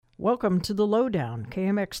Welcome to the Lowdown,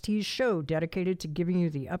 KMXT's show dedicated to giving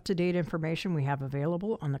you the up-to-date information we have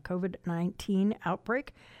available on the COVID-19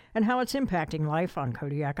 outbreak and how it's impacting life on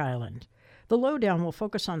Kodiak Island. The Lowdown will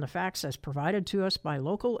focus on the facts as provided to us by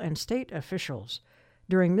local and state officials.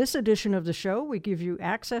 During this edition of the show, we give you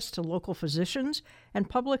access to local physicians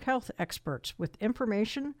and public health experts with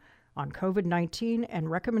information on COVID-19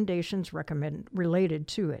 and recommendations related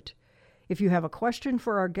to it. If you have a question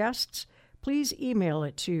for our guests, please email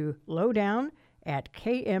it to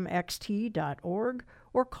lowdown@kmxt.org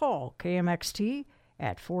or call KMXT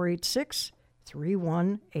at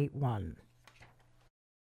 486-3181.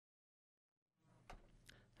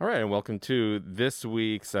 All right, and welcome to this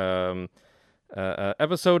week's episode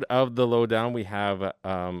of The Lowdown. We have,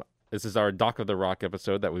 this is our Dock of the Rock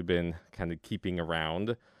episode that we've been kind of keeping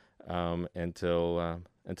around until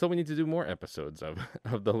we need to do more episodes of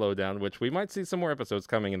The Lowdown, which we might see some more episodes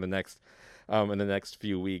coming in the next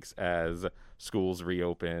few weeks as schools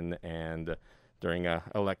reopen and during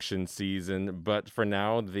election season. But for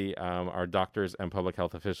now, our doctors and public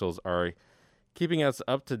health officials are keeping us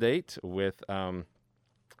up to date with the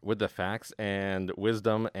facts and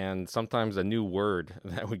wisdom and sometimes a new word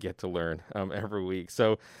that we get to learn every week.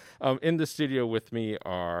 So in the studio with me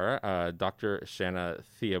are Dr. Shana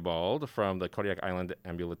Theobald from the Kodiak Island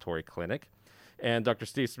Ambulatory Clinic and Dr.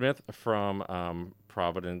 Steve Smith from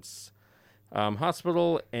Providence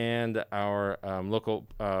Hospital, and our local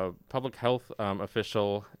public health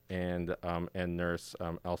official and nurse,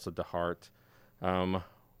 Elsa DeHart.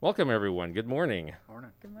 Welcome, everyone. Good morning.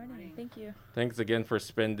 Good morning. Thank you. Thanks again for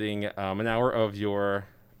spending an hour of your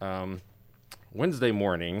Wednesday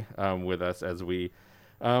morning with us as we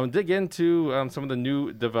dig into some of the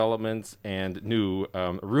new developments and new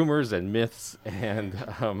rumors and myths and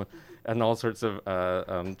all sorts of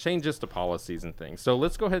changes to policies and things. So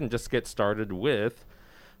let's go ahead and just get started with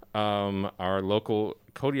our local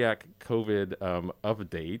Kodiak COVID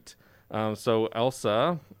update. So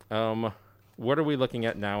Elsa, what are we looking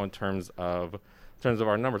at now in terms of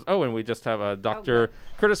our numbers? Oh, and we just have Dr.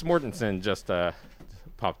 Curtis Mortenson just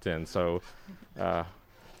popped in, so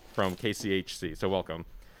from KCHC. So welcome.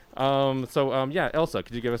 Elsa,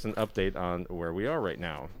 could you give us an update on where we are right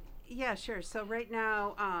now? Yeah, sure. So right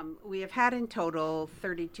now we have had in total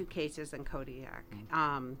 32 cases in Kodiak.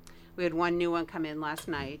 We had one new one come in last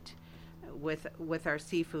night with our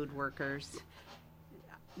seafood workers.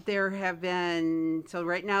 There have been, so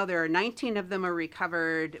right now there are 19 of them are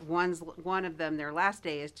recovered. One of them, their last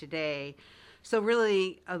day is today. So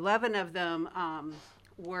really 11 of them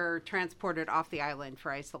were transported off the island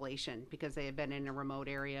for isolation because they had been in a remote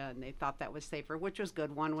area and they thought that was safer, which was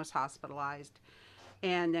good. One was hospitalized.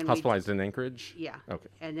 And then hospitalized in Anchorage? Yeah. Okay.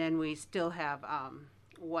 And then we still have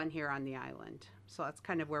one here on the island. So that's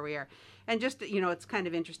kind of where we are. And just, it's kind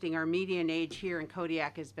of interesting. Our median age here in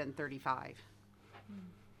Kodiak has been 35.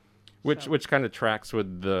 Which kind of tracks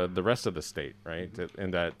with the rest of the state, right? In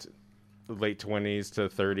that late 20s to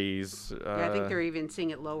 30s. Yeah, I think they're even seeing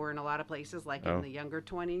it lower in a lot of places, like in the younger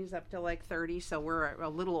 20s up to like 30. So we're a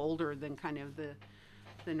little older than kind of the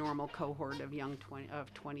normal cohort of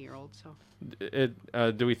 20-year-olds. So,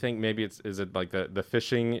 do we think maybe is it like the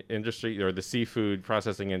fishing industry or the seafood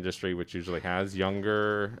processing industry, which usually has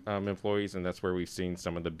younger employees, and that's where we've seen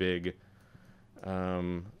some of the big. I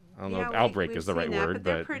don't know if outbreak is the right word,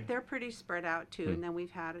 but they're pretty spread out too. And then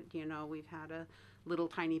we've had a little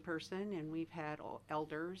tiny person, and we've had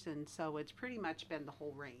elders, and so it's pretty much been the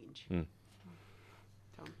whole range.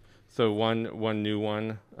 So one new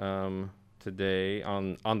one today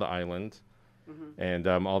on the island, and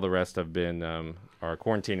all the rest have been are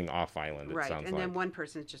quarantining off island. Right, sounds and like. Then one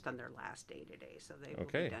person's just on their last day today, so they will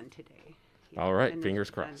be done today. Yeah. All right, and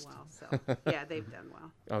fingers crossed. Done well, so yeah, they've done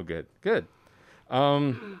well. Oh, good.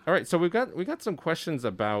 All right, so we got some questions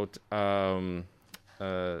about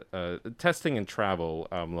testing and travel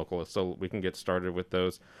local, so we can get started with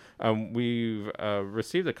those. We've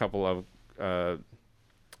received a couple of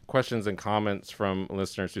questions and comments from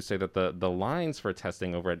listeners who say that the lines for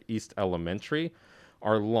testing over at East Elementary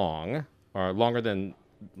are longer than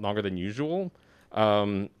usual,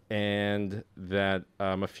 and that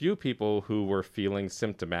a few people who were feeling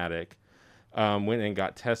symptomatic went and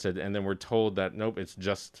got tested, and then were told that, nope, it's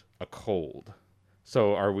just a cold.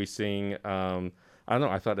 So are we seeing, I don't know,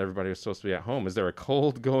 I thought everybody was supposed to be at home. Is there a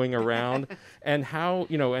cold going around? And how,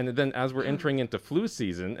 and then as we're entering into flu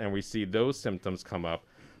season and we see those symptoms come up,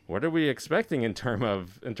 what are we expecting in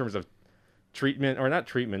terms of treatment, or not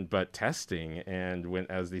treatment, but testing, and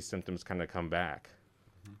as these symptoms kind of come back?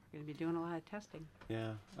 We're going to be doing a lot of testing.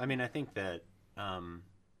 Yeah. I mean, I think that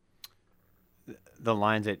the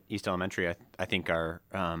lines at East Elementary, I think are,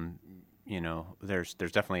 there's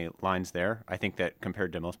definitely lines there. I think that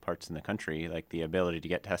compared to most parts in the country, like the ability to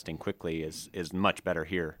get testing quickly is much better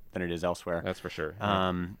here than it is elsewhere. That's for sure.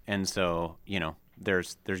 And so,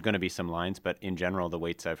 there's going to be some lines, but in general, the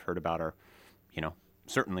waits I've heard about are,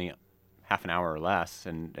 certainly half an hour or less.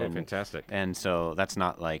 And fantastic. And so that's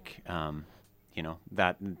not like,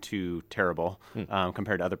 that too terrible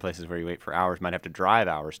compared to other places where you wait for hours, might have to drive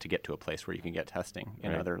hours to get to a place where you can get testing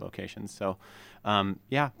in other locations. So,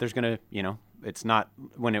 there's going to, it's not,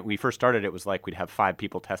 when we first started, it was like we'd have 5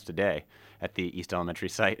 people test a day at the East Elementary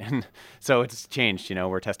site. And so it's changed,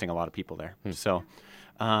 we're testing a lot of people there. So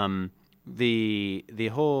the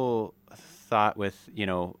whole thought with,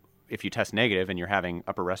 if you test negative and you're having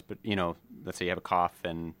upper let's say you have a cough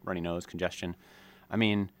and runny nose, congestion, I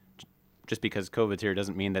mean, just because COVID's here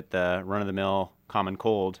doesn't mean that the run-of-the-mill common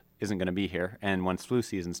cold isn't going to be here. And once flu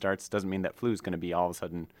season starts, doesn't mean that flu is going to be all of a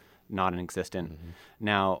sudden non-existent. Mm-hmm.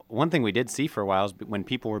 Now, one thing we did see for a while is when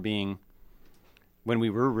we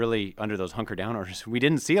were really under those hunker down orders, we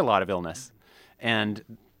didn't see a lot of illness.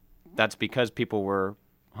 And that's because people were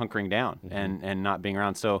hunkering down and not being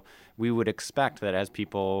around. So we would expect that as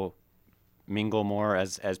people mingle more,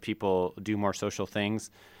 as people do more social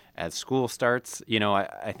things, as school starts,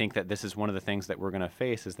 I think that this is one of the things that we're going to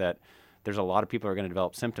face is that there's a lot of people who are going to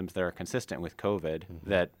develop symptoms that are consistent with COVID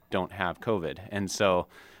that don't have COVID. And so,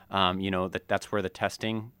 that's where the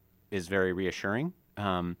testing is very reassuring.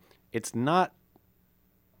 It's not,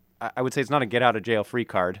 I would say it's not a get out of jail free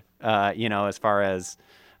card, as far as,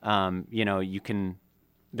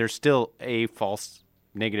 there's still a false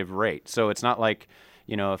negative rate. So it's not like,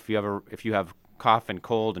 if you have cough and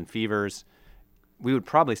cold and fevers, we would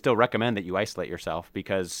probably still recommend that you isolate yourself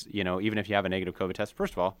because, even if you have a negative COVID test,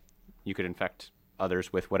 first of all, you could infect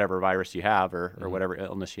others with whatever virus you have or whatever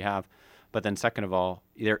illness you have. But then second of all,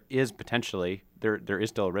 there is potentially, there is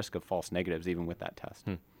still a risk of false negatives even with that test.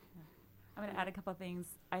 I'm going to add a couple things.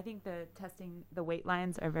 I think the wait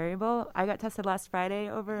lines are variable. I got tested last Friday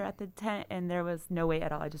over at the tent and there was no wait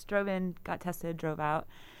at all. I just drove in, got tested, drove out.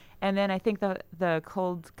 And then I think the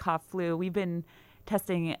cold, cough, flu, we've been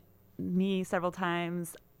testing me several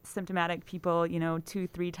times, symptomatic people,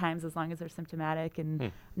 2-3 times as long as they're symptomatic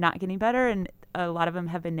and not getting better. And a lot of them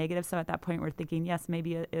have been negative. So at that point, we're thinking, yes,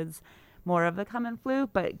 maybe it is more of the common flu,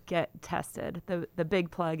 but get tested. The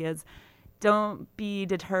big plug is don't be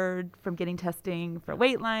deterred from getting testing for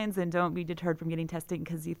wait lines and don't be deterred from getting testing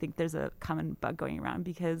because you think there's a common bug going around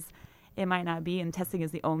because it might not be. And testing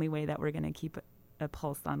is the only way that we're going to keep a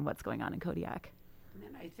pulse on what's going on in Kodiak.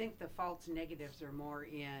 And I think the false negatives are more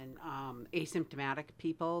in asymptomatic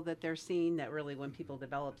people that they're seeing, that really when people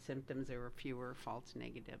develop symptoms, there were fewer false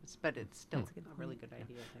negatives. But it's still a really good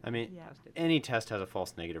idea. I mean, any test has a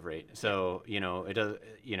false negative rate. So, it does,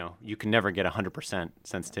 you can never get 100%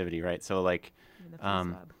 sensitivity, right? So, like, I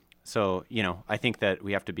think that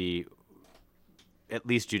we have to be at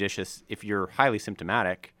least judicious. If you're highly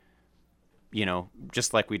symptomatic,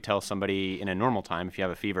 just like we'd tell somebody in a normal time, if you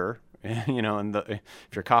have a fever, if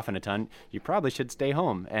you're coughing a ton, you probably should stay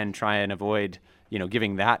home and try and avoid,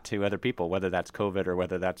 giving that to other people, whether that's COVID or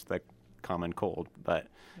whether that's the common cold. But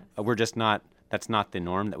we're just not, that's not the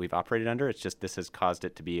norm that we've operated under. It's just this has caused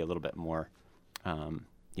it to be a little bit more,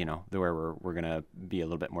 where we're going to be a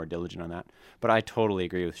little bit more diligent on that. But I totally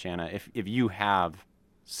agree with Shana. If you have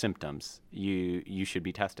symptoms, you should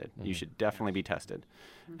be tested. You should definitely be tested.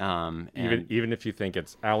 Even if you think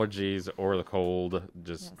it's allergies or the cold,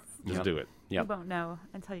 just do it. You won't know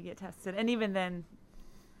until you get tested, and even then,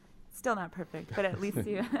 still not perfect. But at least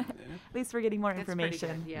at least we're getting more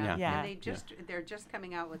information. And they're just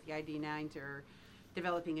coming out with the ID9s or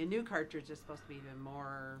developing a new cartridge that's supposed to be even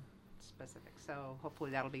more specific. So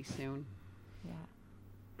hopefully that'll be soon. Yeah.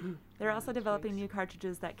 They're also developing new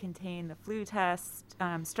cartridges that contain the flu test,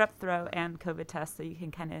 strep throat, and COVID test, so you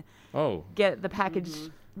can kind of get the package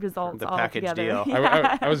results the all package together. deal.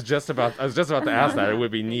 I was just about to ask that. It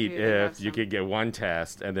would be neat if you could get one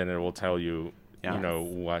test and then it will tell you,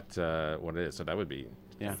 what it is. So that would be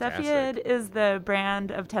fantastic. Cepheid is the brand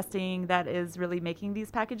of testing that is really making these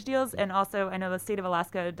package deals, and also I know the state of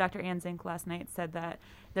Alaska. Dr. Ann Zink last night said that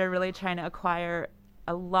they're really trying to acquire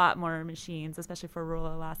a lot more machines, especially for rural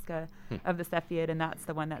Alaska, of the Cepheid, and that's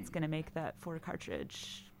the one that's going to make that 4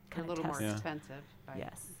 cartridge kind of test. More expensive.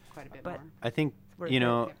 Quite a bit more. I think,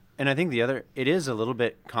 and I think the other, it is a little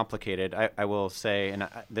bit complicated, I will say, and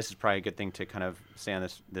this is probably a good thing to kind of say on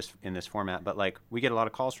this in this format, but like we get a lot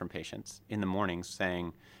of calls from patients in the mornings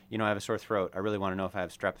saying, I have a sore throat. I really want to know if I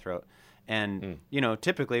have strep throat. And,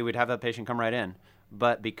 typically we'd have that patient come right in.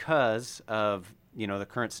 But because of, the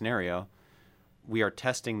current scenario, we are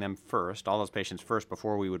testing them first, all those patients first,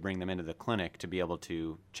 before we would bring them into the clinic to be able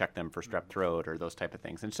to check them for strep throat or those type of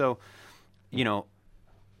things. And so,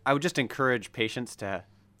 I would just encourage patients to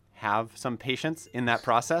have some patience in that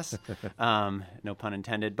process. No pun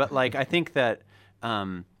intended. But I think that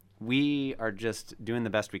we are just doing the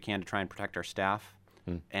best we can to try and protect our staff.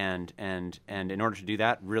 And in order to do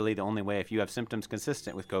that, really the only way, if you have symptoms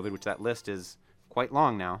consistent with COVID, which that list is quite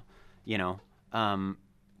long now,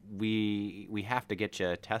 we have to get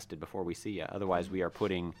you tested before we see you. Otherwise, we are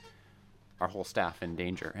putting our whole staff in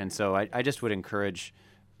danger. And so I just would encourage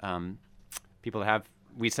people to have,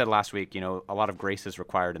 we said last week, a lot of grace is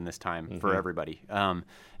required in this time for everybody.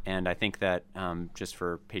 And I think that just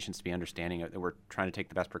for patients to be understanding that we're trying to take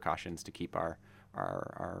the best precautions to keep our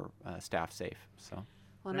staff safe. So.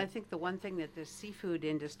 Well, and I think the one thing that the seafood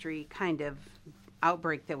industry kind of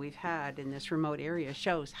outbreak that we've had in this remote area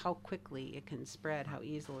shows how quickly it can spread, how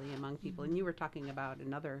easily among people. And you were talking about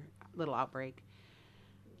another little outbreak.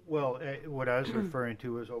 Well, what I was referring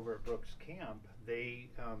to was over at Brooks Camp.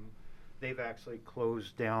 They've actually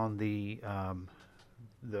closed down the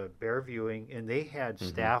bear viewing, and they had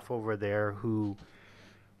staff over there who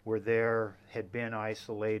were there, had been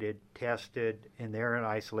isolated, tested, and they're in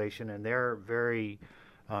isolation, and they're very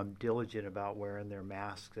diligent about wearing their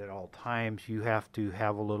masks at all times. You have to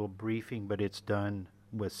have a little briefing, but it's done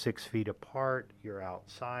with 6 feet apart. You're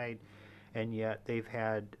outside, and yet they've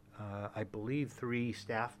had, I believe, 3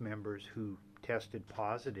 staff members who tested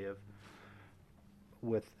positive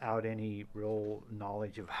without any real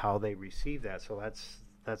knowledge of how they receive that. So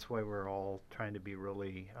that's why we're all trying to be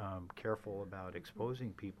really careful about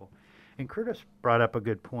exposing people. And Curtis brought up a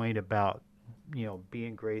good point about,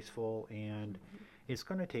 being graceful, and it's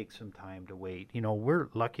going to take some time to wait. We're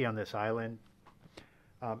lucky on this island.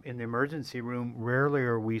 In the emergency room, rarely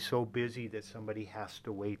are we so busy that somebody has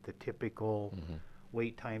to wait the typical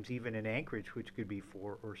wait times, even in Anchorage, which could be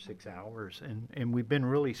 4 or 6 hours. And we've been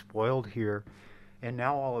really spoiled here. And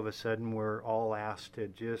now all of a sudden we're all asked to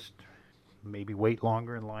just maybe wait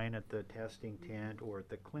longer in line at the testing tent or at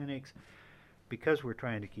the clinics because we're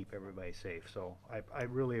trying to keep everybody safe. So I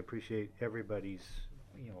really appreciate everybody's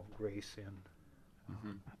grace and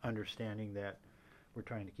understanding that we're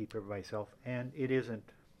trying to keep everybody safe, and it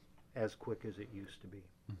isn't as quick as it used to be.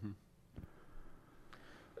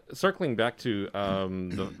 Circling back to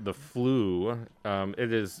the flu,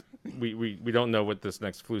 it is we don't know what this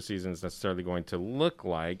next flu season is necessarily going to look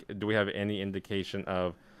like. Do we have any indication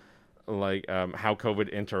of how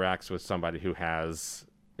COVID interacts with somebody who has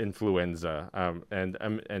influenza?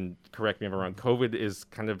 And correct me if I'm wrong. COVID is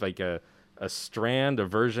kind of like a strand, a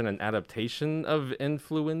version, an adaptation of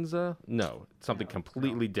influenza? No, something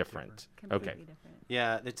completely different. Completely Okay. different.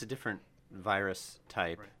 Yeah, it's a different virus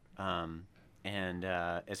type. Right. And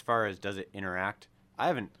as far as does it interact, I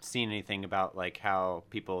haven't seen anything about how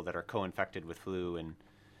people that are co-infected with flu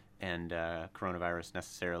and coronavirus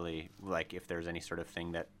necessarily, if there's any sort of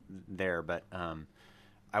thing there. But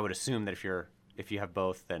I would assume that if you have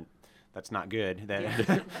both, then that's not good.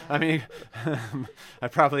 I mean, I'm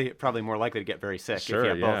probably more likely to get very sick if you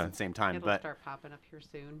have both at the same time. It'll start popping up here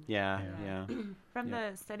soon. Yeah. From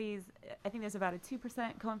the studies, I think there's about a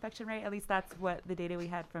 2% co-infection rate. At least that's what the data we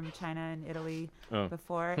had from China and Italy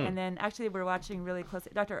before. And then actually we're watching really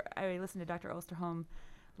closely. I listened to Dr. Osterholm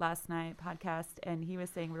last night podcast, and he was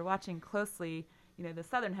saying we're watching closely, the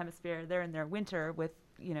Southern Hemisphere, they're in their winter with,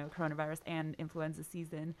 coronavirus and influenza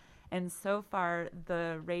season. And so far,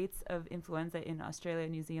 the rates of influenza in Australia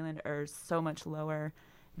and New Zealand are so much lower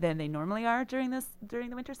than they normally are during the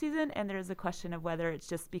winter season. And there's a question of whether it's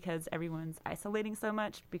just because everyone's isolating so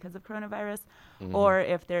much because of coronavirus, or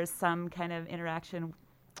if there's some kind of interaction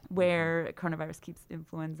where coronavirus keeps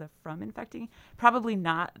influenza from infecting. Probably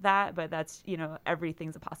not that, but that's,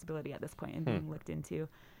 everything's a possibility at this point and being looked into.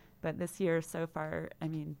 But this year so far, I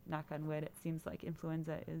mean, knock on wood, it seems like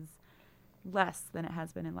influenza is less than it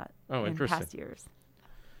has been in past years.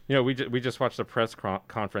 We just watched a press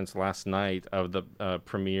conference last night of the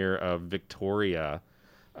premiere of Victoria.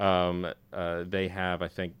 They have, I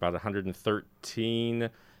think, about 113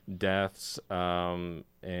 deaths and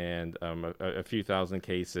a few thousand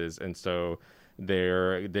cases, and so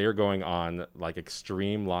they're going on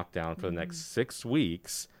extreme lockdown for the next 6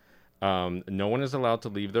 weeks. No one is allowed to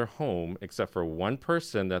leave their home except for one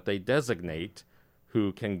person that they designate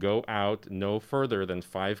who can go out no further than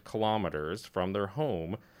 5 kilometers from their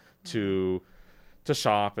home to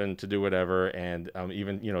shop and to do whatever, and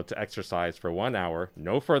even to exercise for 1 hour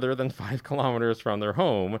no further than 5 kilometers from their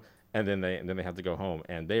home, and then they have to go home,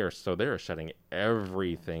 and they are shutting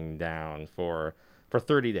everything down for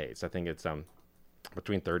 30 days. I think it's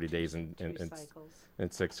between 30 days and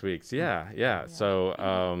 6 weeks. Yeah. Yeah.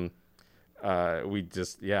 So we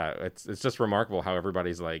just it's just remarkable how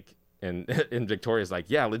everybody's like in Victoria's like,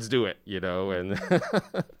 yeah, let's do it, and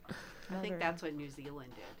I think that's what New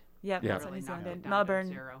Zealand did. Yep, Yeah. that's what Really New Zealand knocked it did. down to Melbourne,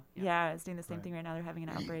 0. yeah, is doing the same thing right now. They're having an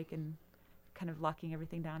outbreak and kind of locking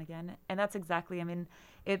everything down again. And that's exactly, I mean,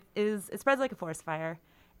 it spreads like a forest fire.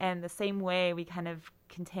 And the same way we kind of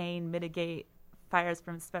mitigate fires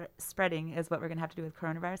from spreading is what we're going to have to do with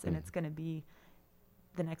coronavirus. And it's going to be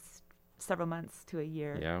the next several months to a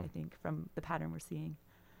year, I think, from the pattern we're seeing.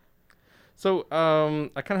 So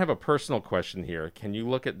I kind of have a personal question here. Can you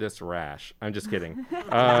look at this rash? I'm just kidding.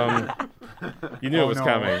 You knew it was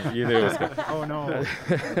coming. You knew it was coming. Oh,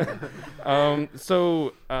 no.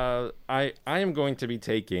 So I am going to be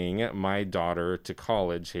taking my daughter to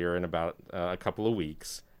college here in about a couple of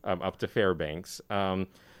weeks, up to Fairbanks.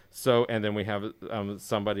 So and then we have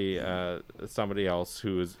somebody else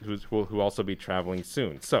who will also be traveling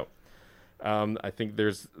soon. So. I think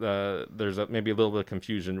there's maybe a little bit of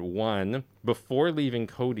confusion. One, before leaving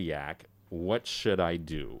Kodiak, what should I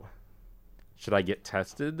do? Should I get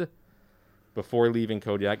tested before leaving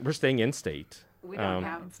Kodiak? We're staying in state. We don't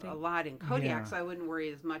have a lot in Kodiak, Yeah. so I wouldn't worry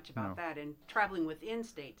as much about that. And traveling within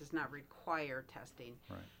state does not require testing.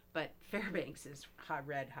 Right. But Fairbanks is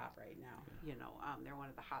red hot right now. They're one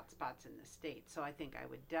of the hot spots in the state. So I think I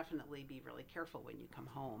would definitely be really careful when you come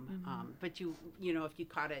home. But if you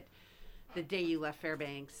caught it the day you left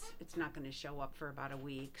Fairbanks, it's not going to show up for about a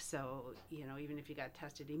week. So, even if you got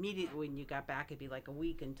tested immediately when you got back, it'd be like a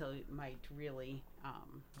week until it might really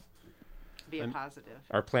be a positive.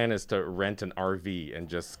 Our plan is to rent an RV and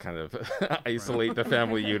just kind of isolate the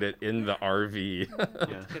family unit in the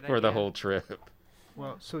RV for the whole trip.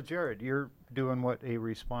 Well, so Jared, you're doing what a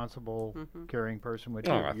responsible caring person would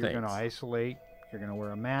do. Oh, You're going to thanks. isolate, you're going to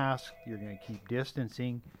wear a mask, you're going to keep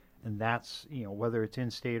distancing. And that's, whether it's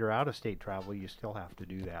in-state or out-of-state travel, you still have to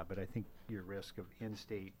do that. But I think your risk of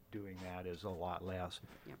in-state doing that is a lot less.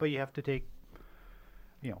 Yep. But you have to take,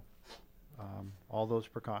 all those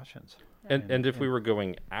precautions. And if we were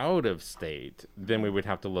going out of state, then we would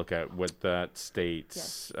have to look at what that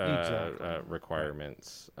state's Exactly.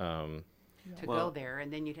 requirements. To go there,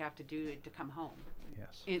 and then you'd have to do it to come home.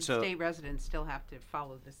 Yes. State residents still have to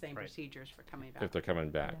follow the same Right. procedures for coming back. If they're coming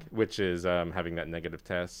back, which is having that negative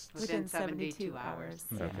test. Within 72 hours.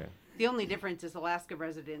 Yeah. Okay. The only difference is Alaska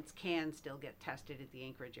residents can still get tested at the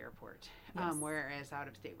Anchorage airport, Yes. whereas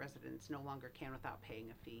out-of-state residents no longer can without paying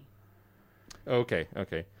a fee. Okay.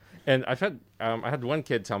 And I had one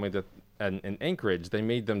kid tell me that in Anchorage they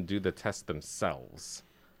made them do the test themselves.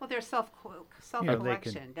 Well, there's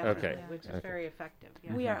self-collection, definitely, Okay. which is Okay. very effective.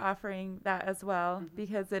 Yeah. We are offering that as well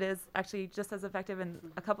because it is actually just as effective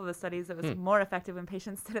in a couple of the studies. It was more effective when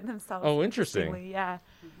patients did it themselves. Oh, interesting. Interestingly, yeah.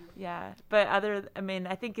 Yeah. But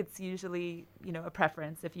I think it's usually, a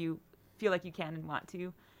preference. If you feel like you can and want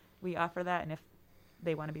to, we offer that. And if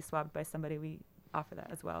they want to be swabbed by somebody, we offer that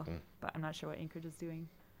as well. But I'm not sure what Anchorage is doing.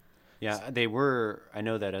 Yeah, they were. I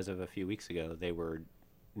know that as of a few weeks ago, they were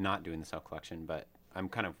not doing the self-collection, but I'm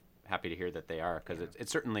kind of happy to hear that they are because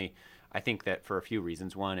it's certainly, I think that for a few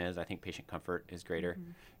reasons. One is I think patient comfort is greater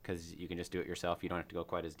because you can just do it yourself. You don't have to go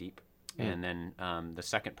quite as deep. And then the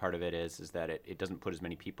second part of it is that it doesn't put as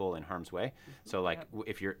many people in harm's way. So like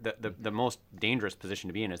if you're the most dangerous position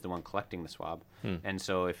to be in is the one collecting the swab. And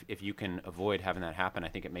so if you can avoid having that happen, I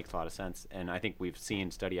think it makes a lot of sense. And I think we've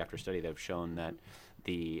seen study after study that have shown that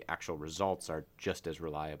the actual results are just as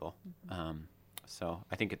reliable. So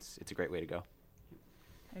I think it's a great way to go.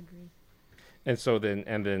 I agree. And so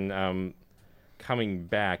then coming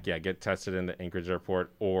back, get tested in the Anchorage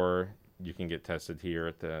airport, or you can get tested here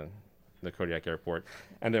at the Kodiak airport.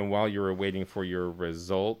 And then while you're waiting for your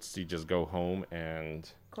results, you just go home and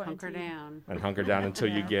Hunker down. hunker down until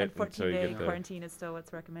you get And 14-day the quarantine is still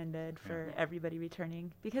what's recommended for everybody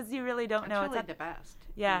returning because you really don't know. It's It's really at, the best.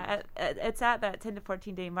 it's at that 10 to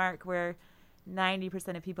 14 day mark where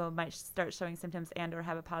 90% of people might start showing symptoms and or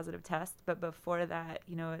have a positive test. But before that,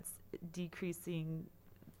 it's decreasing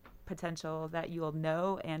potential that you will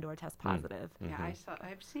know and or test positive. Yeah,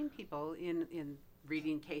 I've seen people in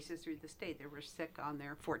reading cases through the state. They were sick on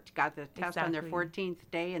their got the test on their Exactly. 14th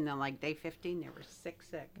day, and then like day 15, they were sick.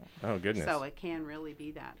 Oh, goodness. So it can really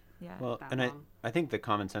be that. Yeah. Well, that and long. I think the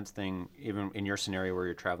common sense thing, even in your scenario where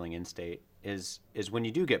you're traveling in state, is when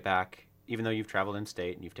you do get back, even though you've traveled in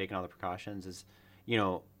state and you've taken all the precautions, is,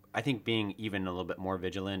 I think being even a little bit more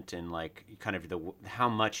vigilant in like kind of how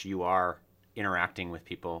much you are interacting with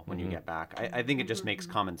people when you get back. I think it just makes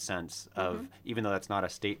common sense of, even though that's not a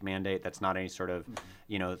state mandate, that's not any sort of,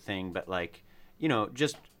 thing, but like,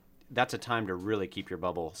 just that's a time to really keep your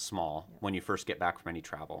bubble small when you first get back from any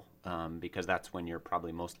travel, because that's when you're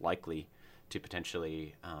probably most likely to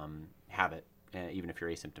potentially have it, even if you're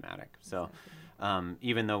asymptomatic. So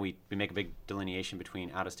even though we make a big delineation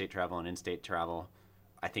between out-of-state travel and in-state travel,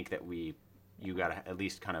 I think that you got to at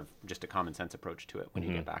least kind of just a common sense approach to it when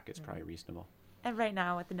you get back is probably reasonable. And right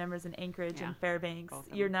now with the numbers in Anchorage and Fairbanks,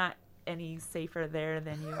 Both of you're them. not any safer there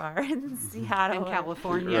than you are in Seattle. In or-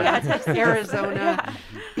 California, Yeah, Texas. Arizona,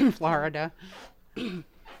 Florida.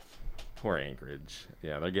 Poor Anchorage.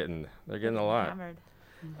 Yeah, they're getting a lot.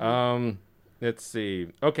 Hammered. Let's see.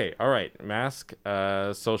 Okay, all right. Mask,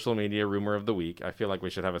 social media rumor of the week. I feel like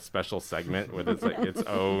we should have a special segment with its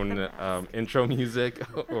own intro music,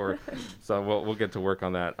 or so we'll get to work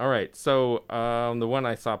on that. All right. So the one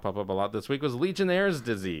I saw pop up a lot this week was Legionnaire's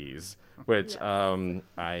disease, which I've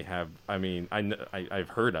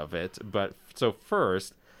heard of it. But so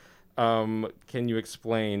first, can you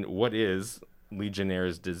explain what is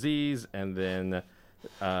Legionnaire's disease, and then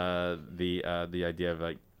the idea of,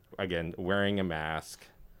 like, again, wearing a mask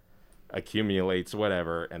accumulates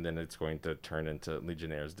whatever, and then it's going to turn into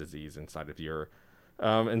Legionnaire's disease inside of your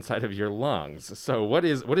lungs. So what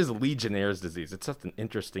is Legionnaire's disease? It's such an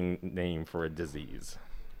interesting name for a disease.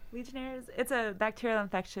 Legionnaire's, it's a bacterial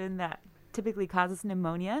infection that typically causes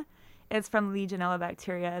pneumonia. It's from Legionella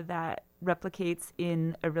bacteria that replicates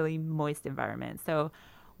in a really moist environment. So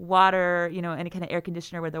water, any kind of air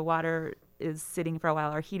conditioner where the water is sitting for a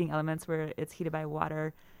while, or heating elements where it's heated by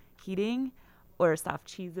water heating, or soft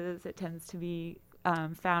cheeses it tends to be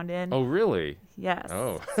found in. Oh, really? Yes.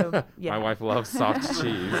 Oh, so, yeah. My wife loves soft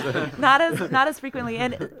cheese. not as frequently,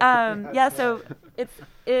 and so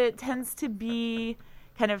it tends to be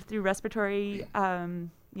kind of through respiratory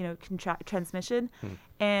transmission,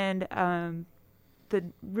 and the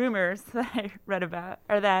rumors that I read about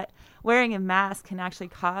are that wearing a mask can actually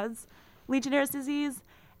cause Legionnaire's disease.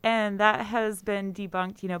 And that has been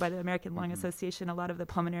debunked, by the American Lung Association, a lot of the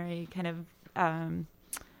pulmonary kind of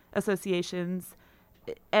associations.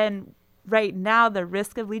 And right now, the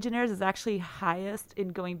risk of Legionnaire's is actually highest in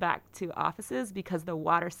going back to offices because the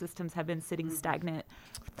water systems have been sitting stagnant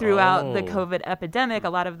throughout the COVID epidemic. A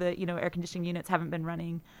lot of the, air conditioning units haven't been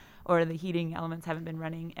running, or the heating elements haven't been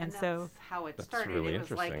running. And so that's how it That's started. really It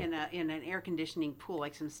was like interesting. in an air conditioning pool,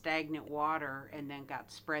 like some stagnant water, and then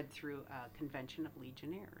got spread through a convention of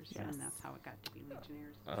Legionnaires, Yes. and that's how it got to be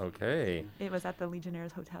Legionnaires. Okay. it was at the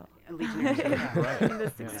Legionnaire's Hotel Legionnaires. in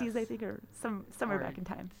the 60s, I think, or somewhere back in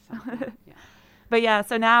time. Yeah. But yeah,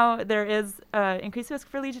 so now there is increased risk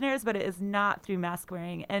for Legionnaires, but it is not through mask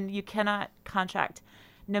wearing. And you cannot contract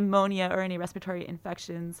pneumonia or any respiratory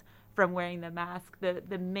infections from wearing the mask.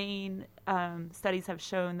 The main studies have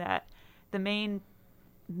shown that the main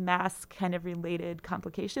mask kind of related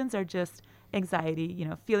complications are just anxiety,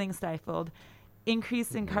 feeling stifled.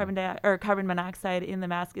 Increase in carbon monoxide in the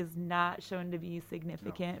mask is not shown to be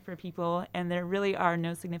significant for people, and there really are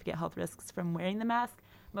no significant health risks from wearing the mask.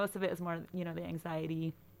 Most of it is more, the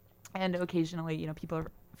anxiety, and occasionally, people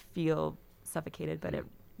feel suffocated, but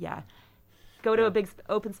go to a big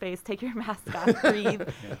open space, take your mask off, breathe.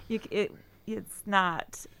 It's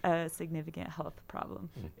not a significant health problem.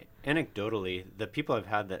 Anecdotally, the people I've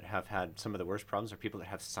had that have had some of the worst problems are people that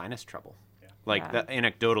have sinus trouble. Yeah.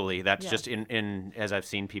 Anecdotally, that's Yeah. just in as I've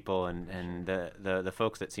seen people, and the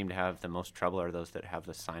folks that seem to have the most trouble are those that have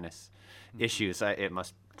the sinus issues. It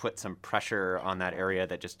must put some pressure on that area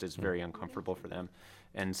that just is very uncomfortable for them.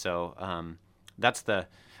 And so that's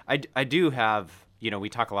I do have, we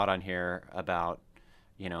talk a lot on here about,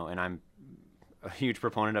 and I'm a huge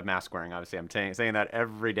proponent of mask wearing. Obviously, I'm saying that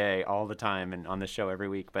every day, all the time, and on the show every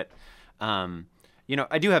week. But,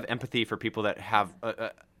 I do have empathy for people that have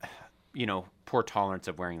poor tolerance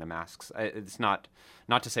of wearing the masks. It's not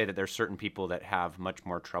to say that there's certain people that have much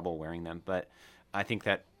more trouble wearing them, but I think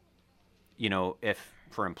that, if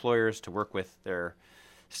for employers to work with their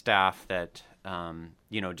staff that,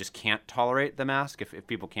 just can't tolerate the mask, if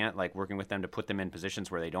people can't, like working with them to put them in positions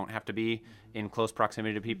where they don't have to be in close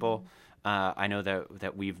proximity to people. I know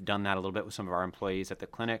that we've done that a little bit with some of our employees at the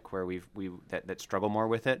clinic where that struggle more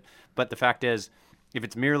with it. But the fact is, if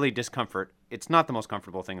it's merely discomfort, it's not the most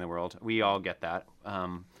comfortable thing in the world. We all get that.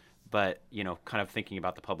 But, kind of thinking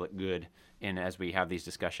about the public good as we have these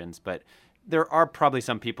discussions. But there are probably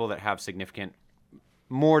some people that have significant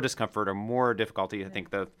more discomfort or more difficulty. I think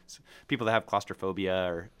the people that have claustrophobia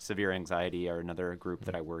or severe anxiety are another group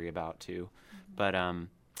that I worry about too. But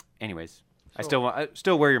anyways, I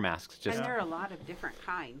still wear your masks. Just And there are a lot of different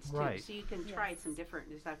kinds, too. Right. So you can try some different,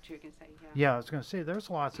 is that what you're going to say? Yeah, I was going to say there's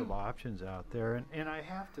lots of options out there, and I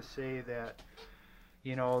have to say that,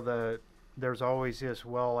 there's always this,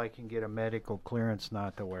 well, I can get a medical clearance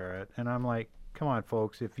not to wear it. And I'm like, come on,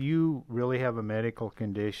 folks, if you really have a medical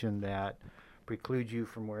condition that precludes you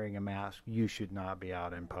from wearing a mask, you should not be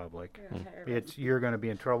out in public. You're going to be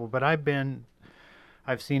in trouble. But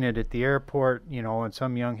I've seen it at the airport, and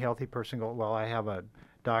some young healthy person go, well, I have a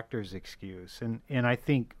doctor's excuse. And I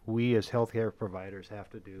think we as healthcare providers have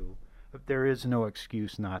to do, there is no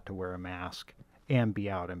excuse not to wear a mask and be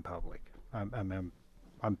out in public. I'm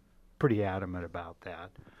pretty adamant about that.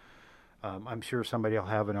 I'm sure somebody will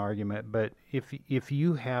have an argument, but if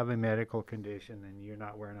you have a medical condition and you're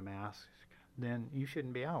not wearing a mask, then you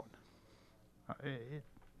shouldn't be out.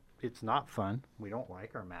 It's not fun. We don't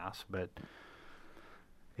like our masks, but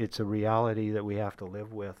it's a reality that we have to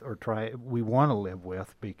live with, or we want to live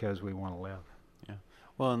with, because we want to live. Yeah.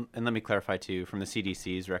 Well, and let me clarify too, from the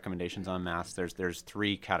CDC's recommendations on masks, there's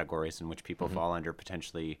 3 categories in which people fall under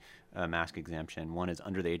potentially a mask exemption. One is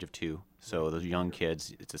under the age of 2. So those young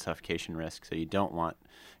kids, it's a suffocation risk. So you don't want,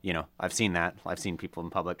 I've seen that. I've seen people in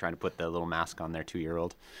public trying to put the little mask on their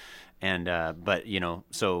 2-year-old. And, but,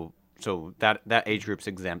 so that age group's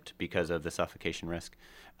exempt because of the suffocation risk.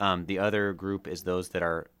 The other group is those that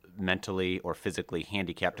are mentally or physically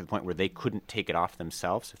handicapped to the point where they couldn't take it off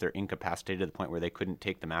themselves. If they're incapacitated to the point where they couldn't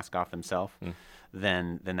take the mask off themselves,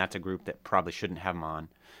 then that's a group that probably shouldn't have them on.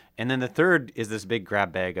 And then the third is this big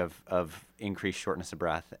grab bag of increased shortness of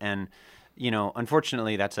breath. And,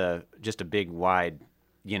 unfortunately, that's just a big, wide,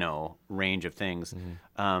 range of things.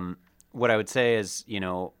 What I would say is,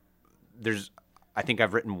 I think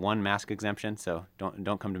I've written 1 mask exemption, so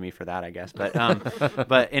don't come to me for that, I guess. But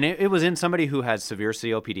and it was in somebody who has severe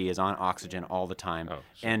COPD, is on oxygen all the time,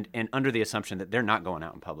 and under the assumption that they're not going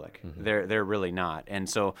out in public. They're really not. And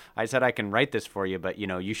so I said, I can write this for you, but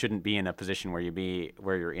you shouldn't be in a position where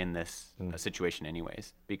you're in this situation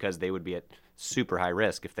anyways, because they would be at super high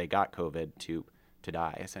risk if they got COVID to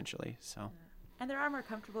die, essentially. So. And there are more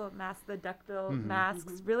comfortable masks. The duckbill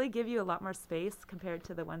masks really give you a lot more space compared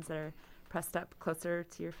to the ones that are pressed up closer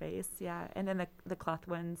to your face. Yeah. And then the cloth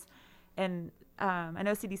ones. And I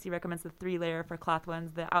know CDC recommends the 3-layer for cloth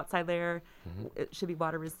ones. The outside layer it should be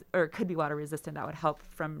could be water resistant. That would help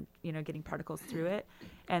from, getting particles through it.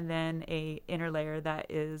 And then a inner layer that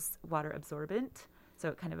is water absorbent. So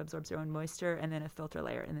it kind of absorbs your own moisture, and then a filter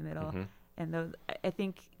layer in the middle. And those, I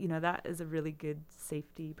think, that is a really good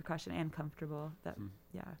safety precaution and comfortable. That,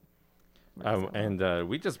 And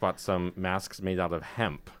we just bought some masks made out of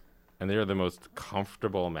hemp, and they're the most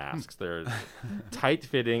comfortable masks. They're tight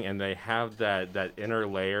fitting, and they have that inner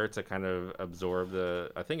layer to kind of absorb the.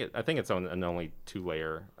 I think it's an only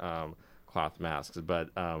 2-layer cloth masks, but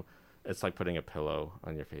it's like putting a pillow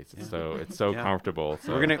on your face. It's so comfortable.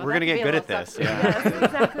 So we're gonna get good at this. Yes,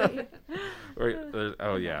 exactly.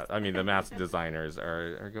 I mean, the mask designers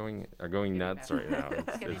are going nuts right now.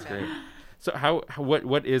 It's great. So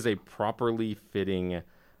what is a properly fitting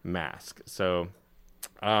mask? So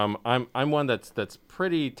I'm one that's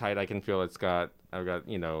pretty tight. I can feel I've got there's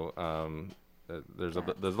a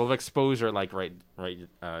little exposure like right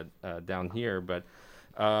down here, but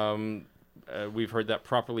we've heard that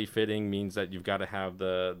properly fitting means that you've got to have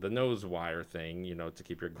the nose wire thing, to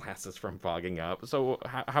keep your glasses from fogging up. So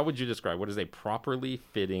how would you describe what is a properly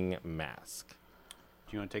fitting mask?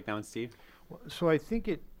 Do you want to take that one, Steve? So I think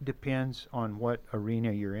it depends on what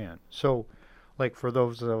arena you're in. So like for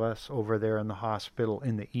those of us over there in the hospital,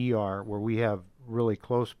 in the ER, where we have really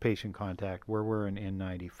close patient contact, we're wearing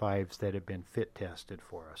N95s that have been fit tested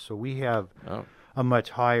for us. So we have a much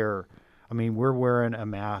higher, we're wearing a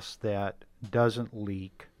mask that doesn't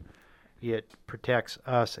leak. It protects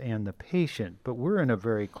us and the patient, but we're in a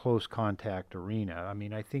very close contact arena.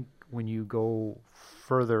 I think when you go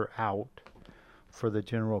further out for the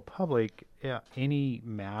general public, any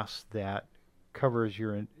mask that covers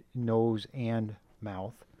your nose and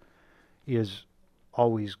mouth is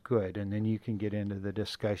always good. And then you can get into the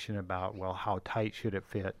discussion about, well, how tight should it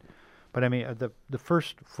fit? But the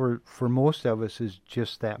first for most of us is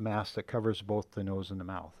just that mask that covers both the nose and the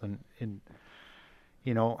mouth. And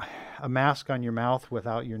a mask on your mouth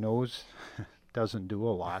without your nose doesn't do a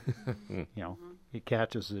lot. It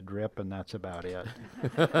catches the drip, and that's about it.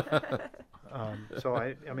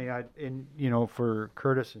 So for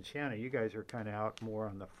Curtis and Shana, you guys are kind of out more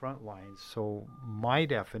on the front lines. So my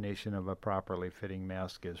definition of a properly fitting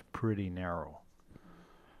mask is pretty narrow.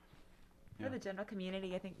 For the general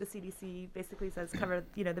community, I think the CDC basically says cover,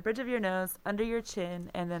 the bridge of your nose, under your chin,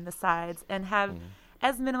 and then the sides, and have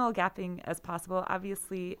as minimal gapping as possible.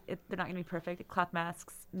 Obviously, they're not going to be perfect. Cloth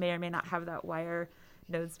masks may or may not have that wire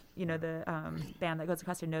nose, the band that goes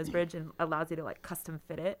across your nose bridge and allows you to custom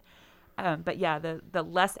fit it. But yeah, the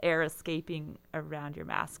less air escaping around your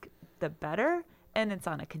mask, the better. And it's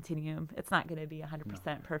on a continuum. It's not going to be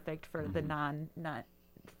 100% perfect for the not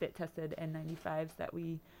fit tested N95s that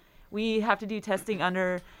we have to do testing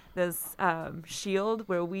under this shield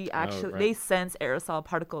where we actually they sense aerosol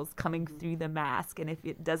particles coming through the mask, and if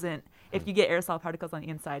you get aerosol particles on the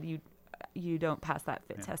inside, you don't pass that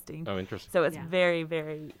fit testing. Oh, interesting. So it's very,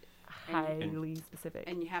 very highly specific.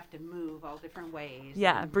 And you have to move all different ways.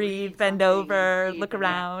 Yeah, breathe, bend over, breathe, look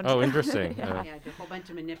around. Oh, interesting. do a whole bunch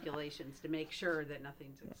of manipulations to make sure that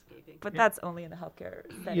nothing's escaping. But that's only in the healthcare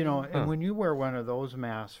setting. You know, and when you wear one of those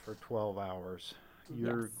masks for 12 hours,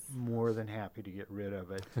 you're more than happy to get rid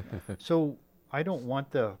of it. So I don't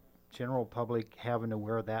want the general public having to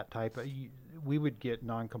wear that type of, we would get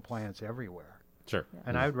non-compliance everywhere. Sure. Yeah.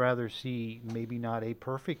 And I'd rather see maybe not a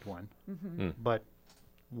perfect one, but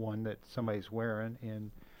one that somebody's wearing, and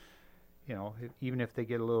you know, even if they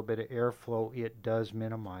get a little bit of airflow, it does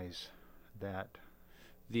minimize that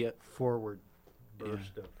forward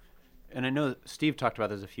burst of. And I know Steve talked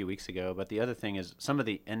about this a few weeks ago, but the other thing is some of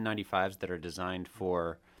the N95s that are designed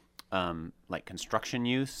for like construction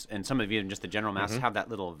use, and some of even just the general masks have that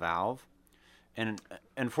little valve. And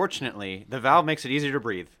unfortunately, the valve makes it easier to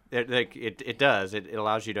breathe. It does. It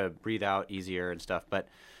allows you to breathe out easier and stuff. But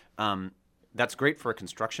that's great for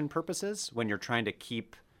construction purposes when you're trying to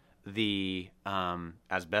keep the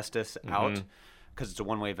asbestos out, because it's a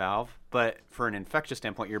one-way valve. But for an infectious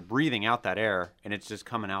standpoint, you're breathing out that air, and it's just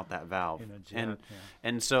coming out that valve.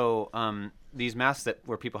 And so these masks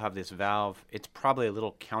where people have this valve, it's probably a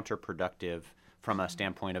little counterproductive from a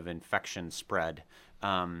standpoint of infection spread.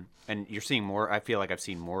 And you're seeing more. I feel like I've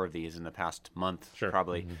seen more of these in the past month,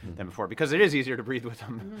 probably, than before, because it is easier to breathe with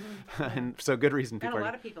them. And so good reason people And a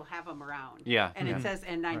lot of people have them around. Yeah. And it says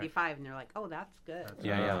N95, and they're like, oh, that's good.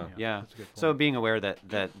 Yeah. That's a good So point. being aware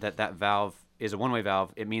that valve is a one-way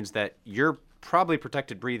valve, it means that you're probably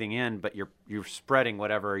protected breathing in, but you're spreading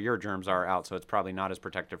whatever your germs are out, so it's probably not as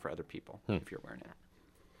protective for other people if you're wearing it.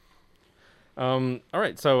 All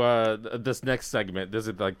right, so this next segment, this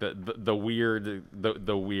is like the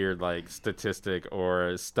weird like statistic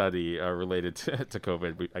or study related to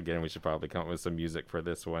COVID. Again, we should probably come up with some music for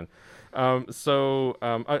this one. So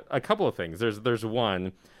a couple of things. There's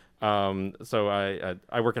one. So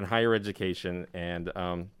I work in higher education, and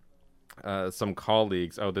some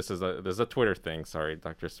colleagues. Oh, this is a Twitter thing. Sorry,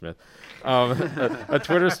 Dr. Smith. A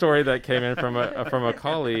Twitter story that came in from a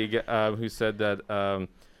colleague who said that.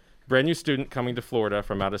 Brand new student coming to Florida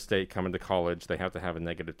from out of state, coming to college, they have to have a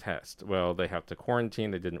negative test. Well, they have to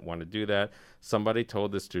quarantine. They didn't want to do that. Somebody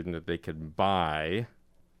told the student that they could buy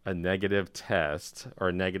a negative test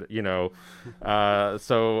or negative, and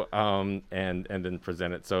then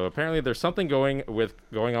present it. So apparently there's something going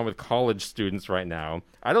on with college students right now.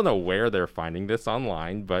 I don't know where they're finding this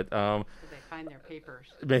online, but Find their papers.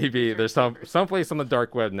 Maybe there's someplace on the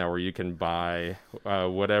dark web now where you can buy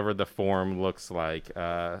whatever the form looks like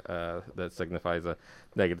that signifies a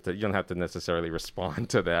negative. You don't have to necessarily respond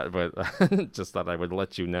to that, but just thought I would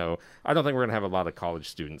let you know. I don't think we're gonna have a lot of college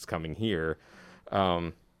students coming here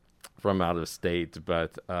from out of state,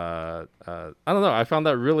 but I don't know. I found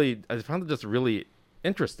it just really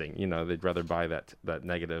interesting. They'd rather buy that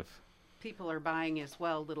negative. People are buying as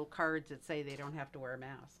well little cards that say they don't have to wear a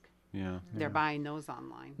mask. Yeah. They're buying those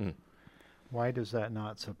online. Why does that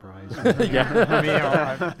not surprise me?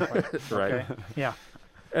 Yeah. Right. Okay. Yeah.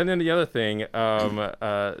 And then the other thing,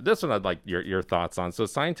 this one I'd like your thoughts on. So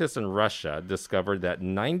scientists in Russia discovered that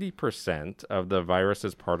 90% of the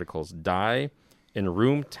virus's particles die in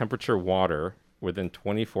room temperature water within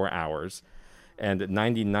 24 hours, and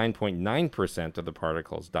 99.9% of the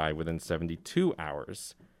particles die within 72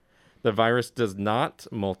 hours. The virus does not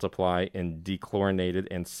multiply in dechlorinated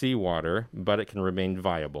and seawater, but it can remain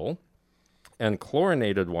viable. And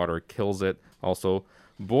chlorinated water kills it. Also,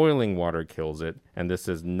 boiling water kills it. And this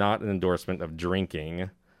is not an endorsement of drinking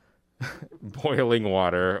boiling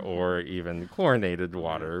water or even chlorinated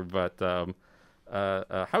water. But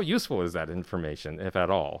how useful is that information, if at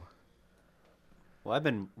all? Well, I've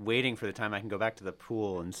been waiting for the time I can go back to the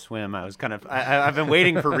pool and swim. I've been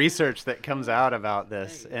waiting for research that comes out about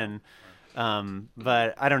this, and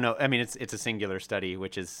but I don't know. I mean, it's a singular study,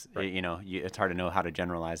 which is it's hard to know how to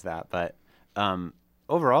generalize that. But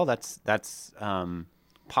overall, that's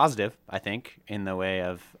positive, I think, in the way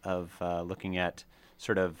of looking at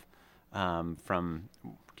sort of from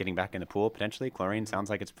getting back in the pool potentially. Chlorine sounds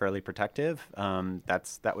like it's fairly protective.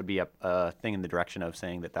 That would be a thing in the direction of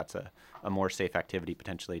saying that that's a more safe activity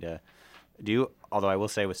potentially to Although I will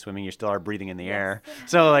say with swimming, you still are breathing in the air.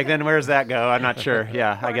 So like, then where does that go? I'm not sure.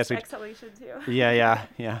 Yeah, I guess exhalation too. Yeah.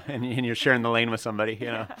 And you're sharing the lane with somebody, you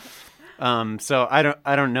know. So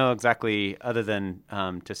I don't know exactly, other than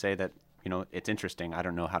to say that, you know, it's interesting. I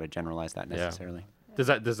don't know how to generalize that necessarily.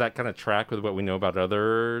 Yeah. Does that kind of track with what we know about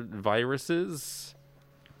other viruses?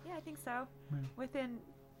 Yeah, I think so. Within,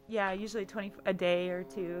 usually a day or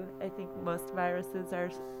two, I think most viruses are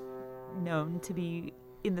known to be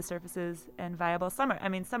in the surfaces and viable. Some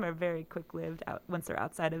are very quick-lived once they're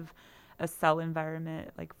outside of a cell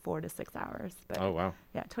environment, like 4 to 6 hours. But oh, wow.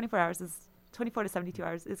 Yeah, 24 to 72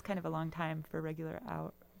 hours is kind of a long time for regular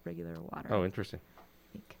water. Oh, interesting. I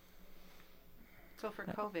think. So for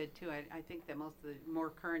COVID too, I think that most of the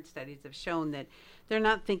more current studies have shown that they're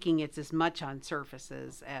not thinking it's as much on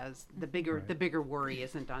surfaces as the bigger worry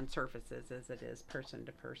isn't on surfaces as it is person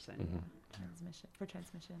to person. Mm-hmm.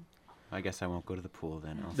 Transmission. I guess I won't go to the pool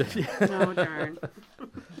then. Oh, darn.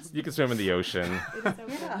 You can swim in the ocean.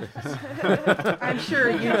 I'm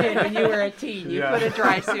sure you did when you were a teen. You put a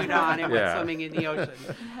dry suit on and went swimming in the ocean.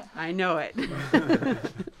 I know it.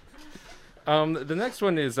 The next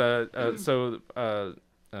one is APR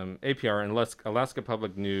and Alaska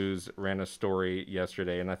Public News ran a story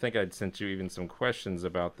yesterday, and I think I'd sent you even some questions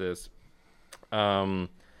about this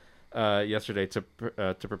yesterday to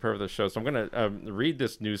prepare for the show. So I'm going to read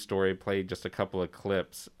this news story, play just a couple of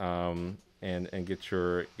clips, and get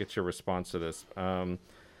your response to this.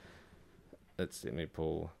 Let's see. Let me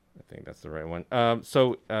pull. I think that's the right one.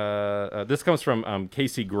 This comes from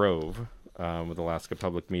Casey Grove. With Alaska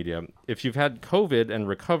Public Media. If you've had COVID and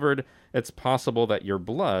recovered, it's possible that your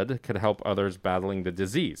blood could help others battling the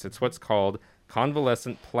disease. It's what's called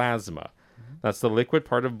convalescent plasma. That's the liquid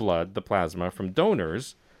part of blood, the plasma, from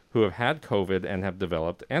donors who have had COVID and have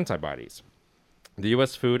developed antibodies. The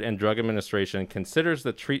U.S. Food and Drug Administration considers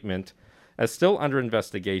the treatment as still under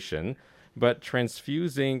investigation, but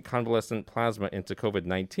transfusing convalescent plasma into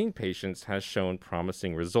COVID-19 patients has shown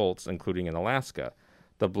promising results, including in Alaska.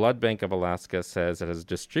 The Blood Bank of Alaska says it has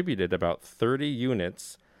distributed about 30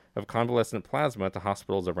 units of convalescent plasma to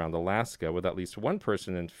hospitals around Alaska, with at least one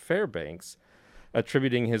person in Fairbanks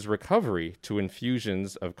attributing his recovery to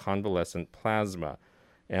infusions of convalescent plasma.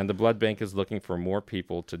 And the Blood Bank is looking for more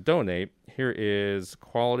people to donate. Here is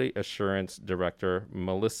Quality Assurance Director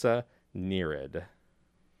Melissa Nerid.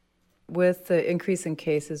 With the increase in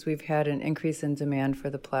cases, we've had an increase in demand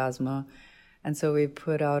for the plasma. And so we've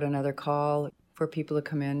put out another call for people to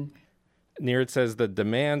come in. Nerid says the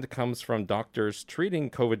demand comes from doctors treating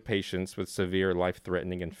COVID patients with severe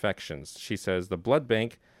life-threatening infections. She says the blood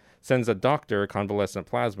bank sends a doctor convalescent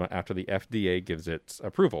plasma after the FDA gives its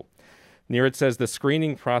approval. Nerid says the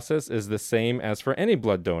screening process is the same as for any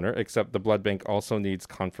blood donor, except the blood bank also needs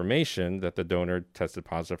confirmation that the donor tested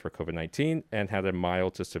positive for COVID-19 and had a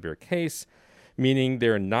mild to severe case, meaning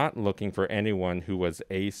they're not looking for anyone who was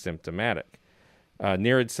asymptomatic.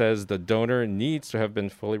 Nerid says the donor needs to have been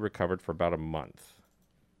fully recovered for about a month.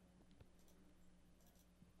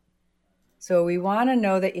 So we want to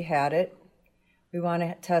know that you had it. We want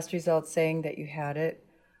to test results saying that you had it.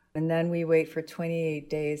 And then we wait for 28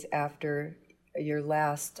 days after your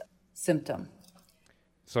last symptom.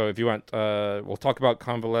 So if you want, we'll talk about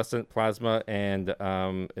convalescent plasma, and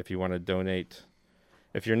if you want to donate.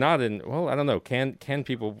 If you're not in, well, I don't know, can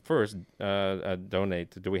people first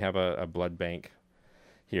donate? Do we have a blood bank?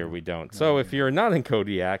 Here we don't. So if you're not in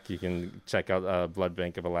Kodiak, you can check out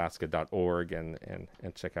bloodbankofalaska.org and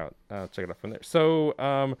check it out from there.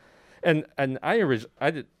 So and I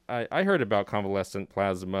heard about convalescent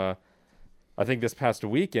plasma, I think this past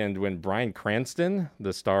weekend when Bryan Cranston,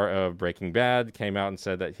 the star of Breaking Bad, came out and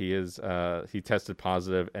said that he tested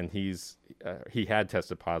positive, and he had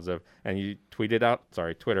tested positive, and he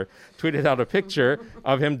Twitter tweeted out a picture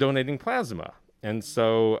of him donating plasma. And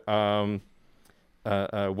so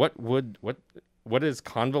what is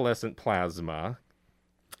convalescent plasma,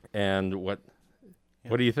 and what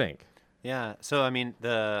do you think? Yeah, so I mean,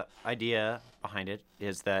 the idea behind it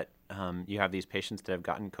is that you have these patients that have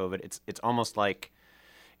gotten COVID. It's almost like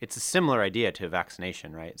it's a similar idea to a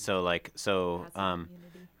vaccination, right? So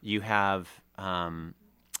you have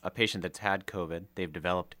a patient that's had COVID. They've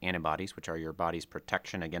developed antibodies, which are your body's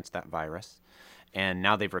protection against that virus. And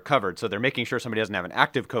now they've recovered. So they're making sure somebody doesn't have an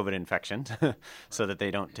active COVID infection so that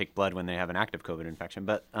they don't take blood when they have an active COVID infection.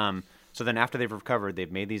 But so then after they've recovered,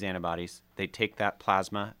 they've made these antibodies. They take that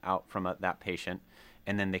plasma out from that patient,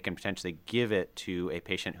 and then they can potentially give it to a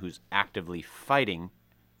patient who's actively fighting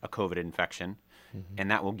a COVID infection,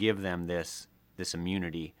 and that will give them this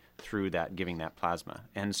immunity through that, giving that plasma.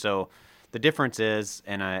 And so the difference is,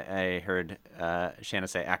 and I heard Shana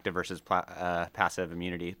say active versus passive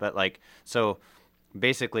immunity, but like, so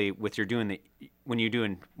basically when the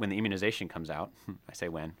immunization comes out, I say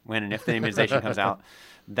when and if the immunization comes out,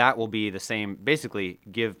 that will be the same, basically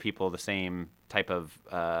give people the same type of,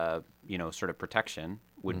 sort of protection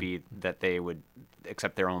would be that they would,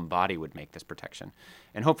 except their own body would make this protection.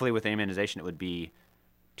 And hopefully with the immunization, it would be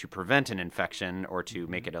to prevent an infection or to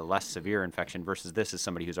make it a less severe infection versus this is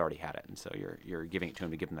somebody who's already had it. And so you're giving it to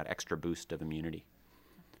them to give them that extra boost of immunity.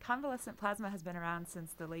 Convalescent plasma has been around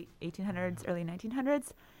since the late 1800s, early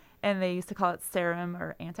 1900s, and they used to call it serum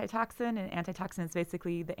or antitoxin. And antitoxin is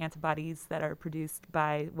basically the antibodies that are produced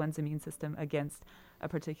by one's immune system against a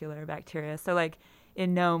particular bacteria. So like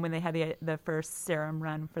in Nome, when they had the first serum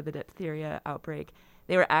run for the diphtheria outbreak,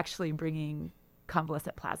 they were actually bringing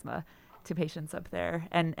convalescent plasma to patients up there.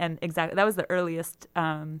 And exactly, that was the earliest,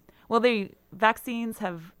 vaccines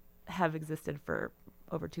have existed for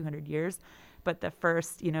over 200 years, but the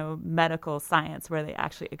first, medical science where they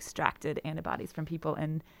actually extracted antibodies from people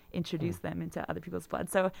and introduced them into other people's blood.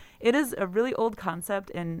 So it is a really old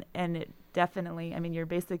concept, and it definitely, you're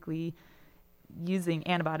basically using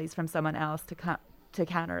antibodies from someone else to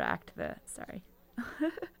counteract the, sorry.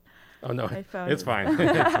 Oh, no, it's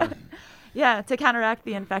fine. Yeah, to counteract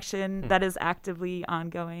the infection that is actively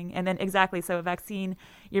ongoing. And then exactly, so a vaccine,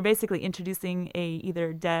 you're basically introducing a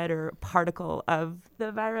either dead or particle of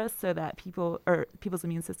the virus so that people's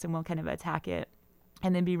immune system will kind of attack it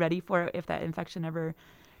and then be ready for it if that infection ever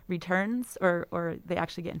returns or they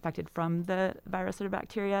actually get infected from the virus or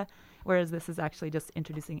bacteria, whereas this is actually just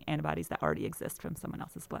introducing antibodies that already exist from someone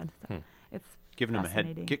else's blood. So it's giving them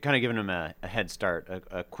giving them a head start,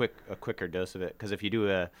 a quicker dose of it. Because if you do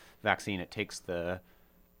a vaccine, it takes the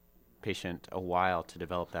patient a while to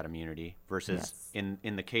develop that immunity. Versus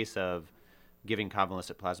in the case of giving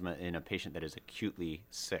convalescent plasma in a patient that is acutely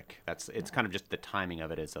sick, it's kind of just the timing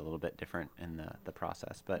of it is a little bit different in the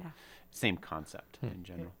process, but same concept in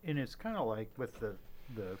general. And it's kind of like with the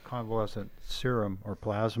convalescent serum or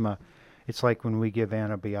plasma. It's like when we give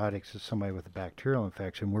antibiotics to somebody with a bacterial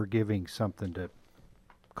infection, we're giving something to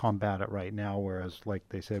combat it right now, whereas like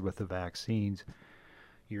they said with the vaccines,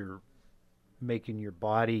 you're making your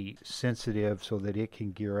body sensitive so that it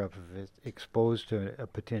can gear up if it's exposed to a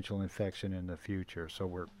potential infection in the future. So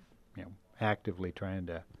we're actively trying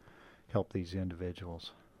to help these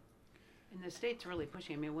individuals. And the state's really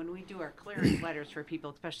pushing. When we do our clearance letters for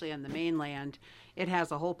people, especially on the mainland, it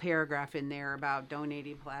has a whole paragraph in there about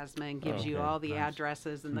donating plasma and gives you all the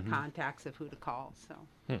addresses and the contacts of who to call. So,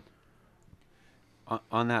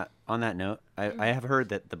 on that note, I have heard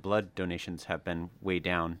that the blood donations have been way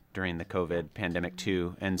down during the COVID pandemic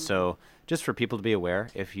too, and so just for people to be aware,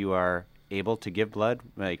 if you are able to give blood,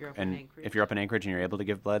 if you're up in Anchorage and you're able to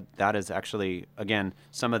give blood, that is actually, again,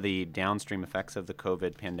 some of the downstream effects of the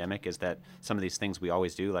COVID pandemic is that some of these things we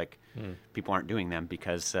always do, like people aren't doing them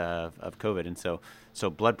because of COVID. And so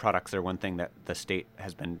blood products are one thing that the state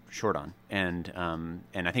has been short on. And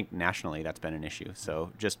I think nationally that's been an issue.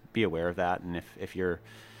 So just be aware of that. And if you're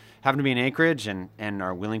happen to be in Anchorage and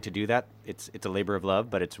are willing to do that, it's a labor of love,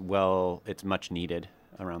 but it's much needed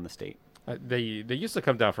around the state. They used to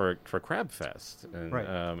come down for Crab Fest, and right.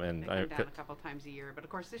 And they come down a couple times a year, but of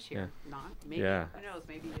course this year not. Maybe who knows?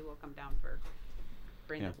 Maybe they will come down for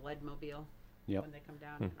bring the blood mobile when they come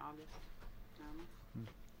down in August.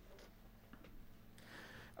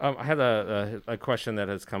 I had a question that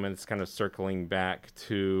has come in. It's kind of circling back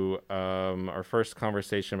to our first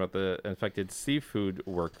conversation about the infected seafood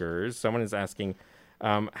workers. Someone is asking,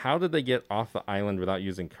 how did they get off the island without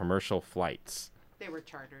using commercial flights? They were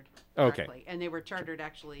chartered directly. Okay. And they were chartered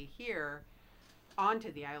actually here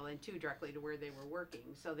onto the island too, directly to where they were working.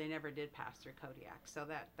 So they never did pass through Kodiak. So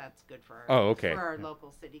that's good for our, for our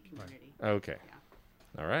local city community. Right. Okay. Yeah.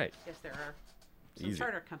 All right. Yes, there are some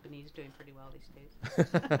charter companies doing pretty well these days.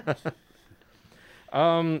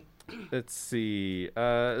 Let's see.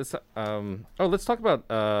 Let's talk about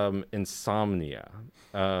insomnia.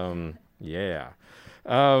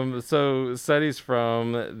 So studies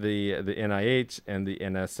from the NIH and the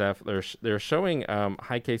NSF, they're showing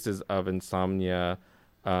high cases of insomnia,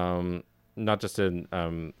 not just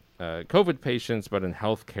in COVID patients, but in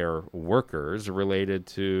healthcare workers related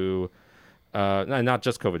to not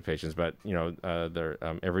just COVID patients, but their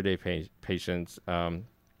everyday patients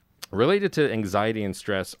related to anxiety and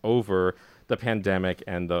stress over the pandemic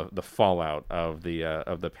and the fallout of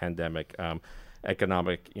the pandemic.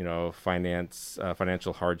 Economic,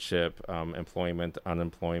 financial hardship, employment,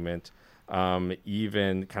 unemployment,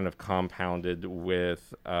 even kind of compounded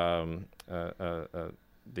with the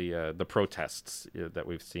protests that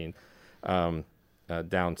we've seen.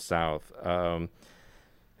 down south.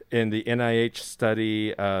 In the NIH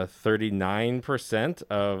study, 39%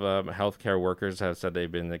 of healthcare workers have said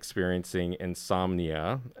they've been experiencing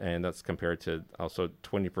insomnia, and that's compared to also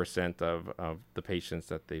 20% of the patients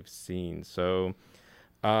that they've seen. So,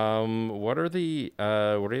 what are the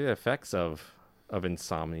effects of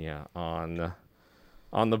insomnia on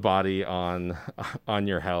the body, on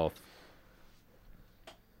your health?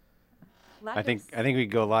 I think we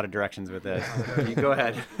could go a lot of directions with this. You go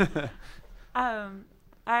ahead.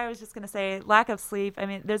 I was just going to say lack of sleep. I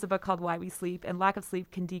mean, there's a book called Why We Sleep, and lack of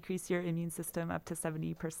sleep can decrease your immune system up to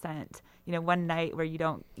 70%. One night where you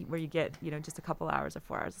get, just a couple hours or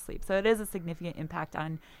 4 hours of sleep. So it is a significant impact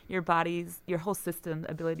on your body's, your whole system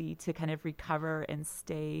ability to kind of recover and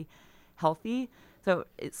stay healthy. So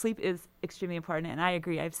sleep is extremely important. And I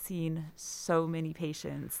agree. I've seen so many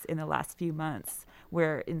patients in the last few months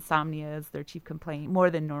where insomnia is their chief complaint, more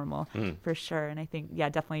than normal, for sure. And I think,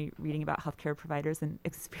 definitely reading about healthcare providers and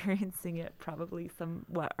experiencing it probably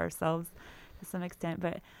somewhat ourselves to some extent.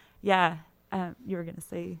 But you were going to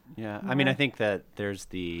say. Yeah, more. I mean, I think that there's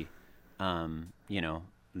the,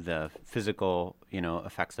 the physical,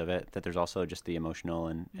 effects of it, that there's also just the emotional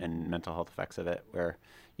and mental health effects of it, where,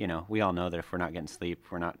 we all know that if we're not getting sleep,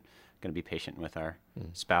 we're not going to be patient with our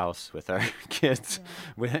spouse, with our kids,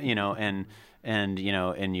 with, and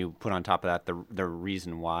you put on top of that the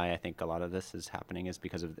reason why I think a lot of this is happening is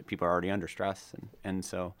because of people are already under stress. And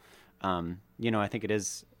so, I think it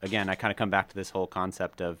is, again, I kind of come back to this whole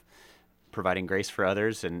concept of providing grace for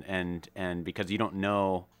others and because you don't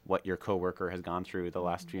know what your coworker has gone through the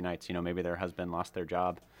last few nights. Maybe their husband lost their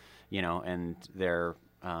job, and they're,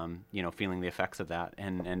 feeling the effects of that.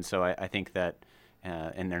 And so I think that,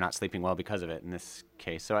 and they're not sleeping well because of it in this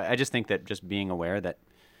case. So I just think that just being aware that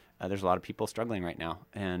there's a lot of people struggling right now.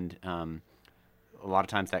 And a lot of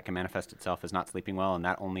times that can manifest itself as not sleeping well, and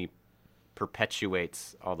that only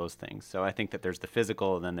perpetuates all those things. So I think that there's the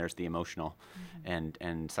physical, and then there's the emotional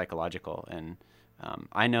and psychological. And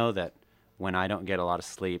I know that when I don't get a lot of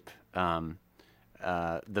sleep,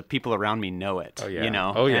 the people around me know it, Oh,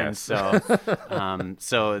 yeah. And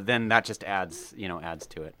so then that just adds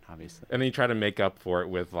to it, obviously. And then you try to make up for it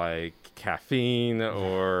with like caffeine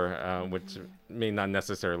or which may not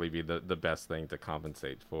necessarily be the best thing to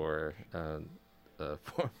compensate for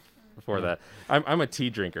that. I'm a tea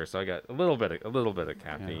drinker, so I got a little bit of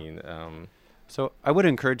caffeine. Yeah. So I would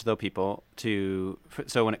encourage though people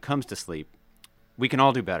so when it comes to sleep, we can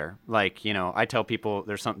all do better. Like, I tell people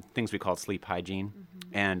there's some things we call sleep hygiene.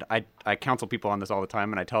 And I counsel people on this all the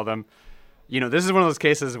time. And I tell them, this is one of those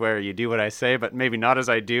cases where you do what I say, but maybe not as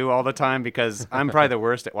I do all the time, because I'm probably the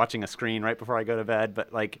worst at watching a screen right before I go to bed.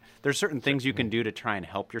 But like, there's certain things you can do to try and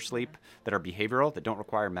help your sleep that are behavioral, that don't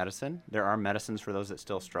require medicine. There are medicines for those that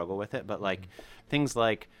still struggle with it. But like things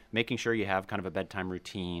like making sure you have kind of a bedtime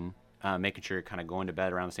routine, making sure you're kind of going to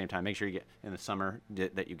bed around the same time, make sure you get in the summer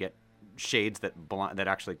that you get shades that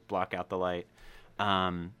actually block out the light.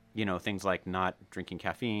 Things like not drinking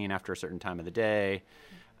caffeine after a certain time of the day,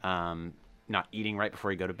 not eating right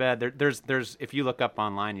before you go to bed. There's if you look up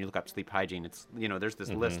online, you look up sleep hygiene, it's there's this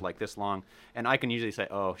list like this long, and I can usually say,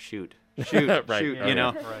 oh shoot, right,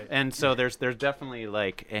 Right. And so there's definitely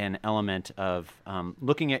like an element of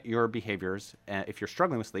looking at your behaviors. If you're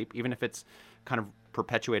struggling with sleep, even if it's kind of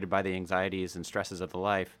perpetuated by the anxieties and stresses of the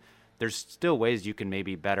life, there's still ways you can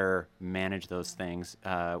maybe better manage those things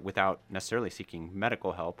without necessarily seeking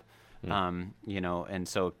medical help. And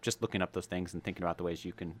so just looking up those things and thinking about the ways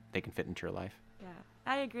they can fit into your life. Yeah,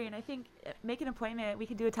 I agree. And I think make an appointment. We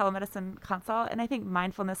can do a telemedicine consult. And I think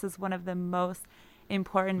mindfulness is one of the most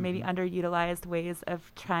important, maybe underutilized ways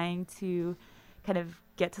of trying to kind of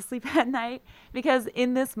get to sleep at night, because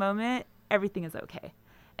in this moment, everything is okay.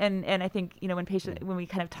 And I think, when we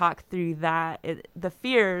kind of talk through that, the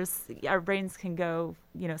fears, our brains can go,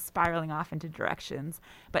 spiraling off into directions,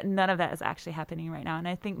 but none of that is actually happening right now. And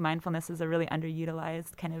I think mindfulness is a really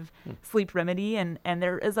underutilized kind of sleep remedy. And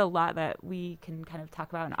there is a lot that we can kind of talk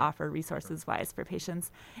about and offer resources wise for patients,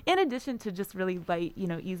 in addition to just really light,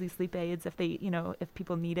 easy sleep aids if they, if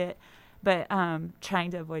people need it. But trying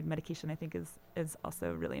to avoid medication, I think is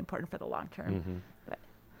also really important for the long term. But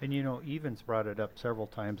And Evan's brought it up several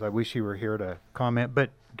times. I wish he were here to comment, but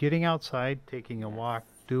getting outside, taking a walk,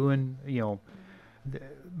 doing,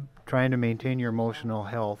 trying to maintain your emotional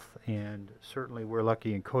health. And certainly we're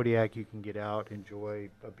lucky in Kodiak, you can get out, enjoy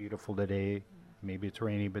a beautiful day. Maybe it's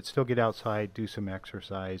rainy, but still get outside, do some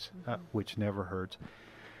exercise, which never hurts.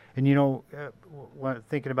 And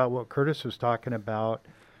thinking about what Curtis was talking about,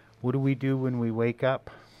 what do we do when we wake up?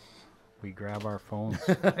 We grab our phones,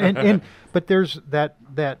 but there's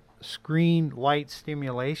that screen light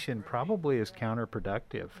stimulation probably is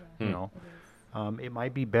counterproductive. You know, it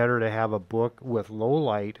might be better to have a book with low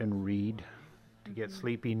light and read to get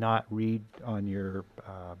sleepy, not read on your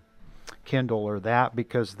Kindle or that,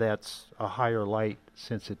 because that's a higher light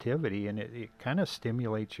sensitivity and it kind of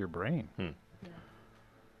stimulates your brain.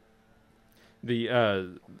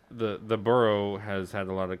 The borough has had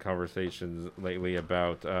a lot of conversations lately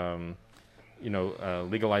about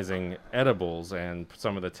legalizing edibles, and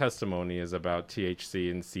some of the testimony is about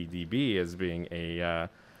THC and CBD as being a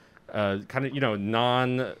kind of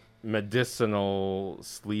non-medicinal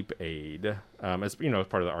sleep aid, as as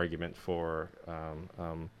part of the argument for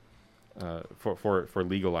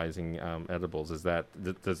legalizing edibles. Does that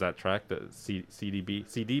track the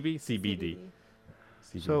CBD?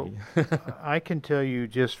 So I can tell you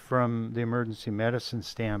just from the emergency medicine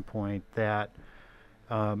standpoint that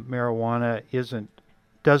marijuana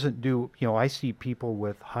doesn't do, I see people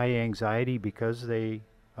with high anxiety because they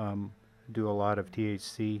do a lot of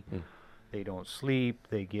THC. They don't sleep.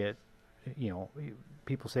 They get,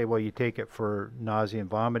 people say, well, you take it for nausea and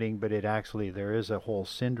vomiting, but there is a whole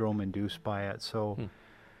syndrome induced by it. So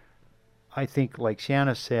I think, like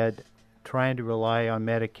Shana said, trying to rely on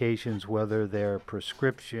medications, whether they're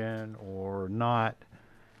prescription or not,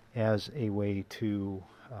 as a way to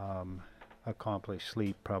accomplish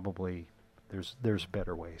sleep, probably there's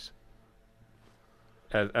better ways.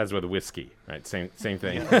 As with whiskey, right? Same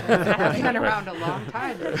thing. It's been around a long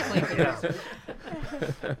time.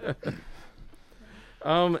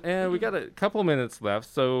 And we got a couple minutes left.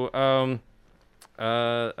 So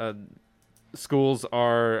schools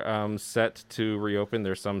are set to reopen.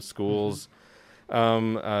 There's some schools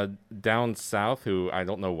down south who I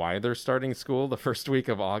don't know why they're starting school the first week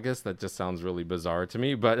of August. That just sounds really bizarre to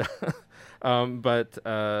me. But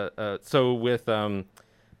so with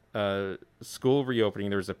school reopening,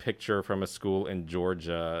 there's a picture from a school in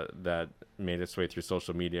Georgia that made its way through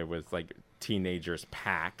social media with like teenagers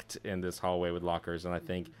packed in this hallway with lockers, and I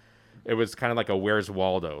think it was kind of like a Where's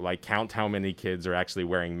Waldo, like count how many kids are actually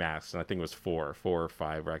wearing masks, and I think it was four or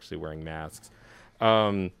five were actually wearing masks.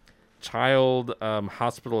 Child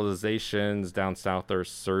hospitalizations down south are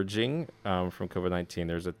surging from COVID-19.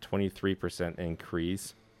 There's a 23%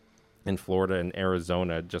 increase in Florida and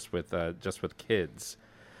Arizona just with kids.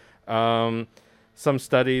 Some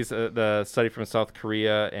studies, the study from South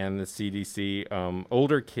Korea and the CDC,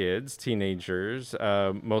 older kids, teenagers,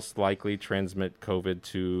 most likely transmit COVID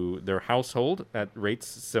to their household at rates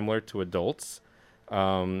similar to adults.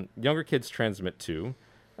 Younger kids transmit too.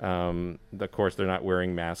 Of course, they're not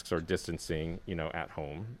wearing masks or distancing, at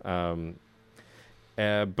home.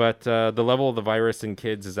 But the level of the virus in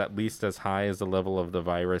kids is at least as high as the level of the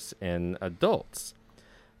virus in adults.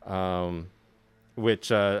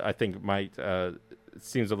 Which I think might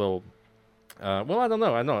seems a little I don't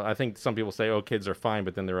know. I think some people say, oh, kids are fine,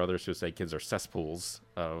 but then there are others who say kids are cesspools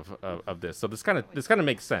of this. So this kind of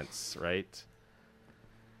makes sense, right?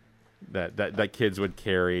 That kids would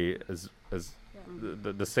carry as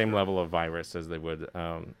the same level of virus as they would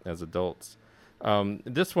as adults.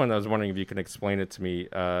 This one, I was wondering if you can explain it to me.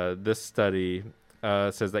 This study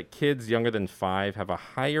says that kids younger than 5 have a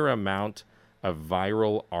higher amount of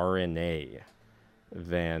viral RNA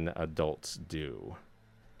than adults do.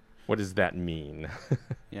 What does that mean?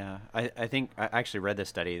 Yeah, I think I actually read this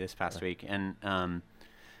study this past week, and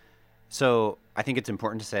so I think it's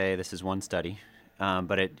important to say this is one study,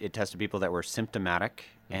 but it tested people that were symptomatic,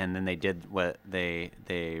 and then they did what they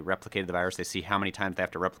replicated the virus. They see how many times they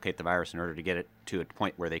have to replicate the virus in order to get it to a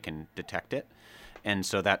point where they can detect it, and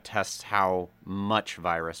so that tests how much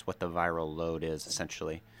virus, what the viral load is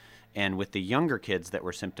essentially. And with the younger kids that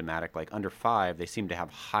were symptomatic, like under 5, they seemed to have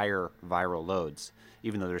higher viral loads,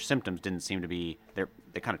 even though their symptoms didn't seem to be,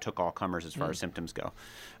 they kind of took all comers as far as symptoms go.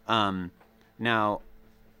 Now,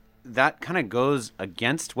 that kind of goes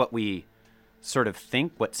against what we sort of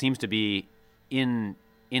think. What seems to be in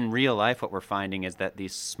real life, what we're finding is that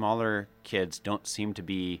these smaller kids don't seem to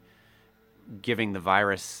be giving the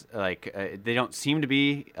virus, they don't seem to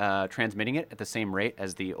be transmitting it at the same rate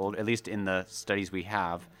as the old, at least in the studies we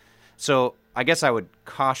have. So I guess I would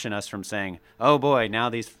caution us from saying, oh boy, now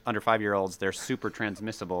these under 5-year-olds, they're super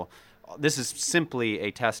transmissible. This is simply a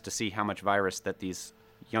test to see how much virus that these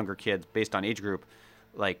younger kids, based on age group,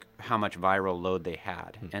 like how much viral load they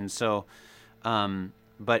had. And so,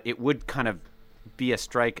 but it would kind of be a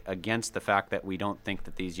strike against the fact that we don't think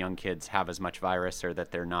that these young kids have as much virus, or that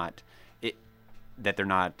they're not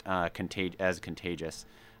as contagious.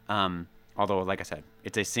 Although, like I said,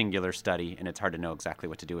 it's a singular study, and it's hard to know exactly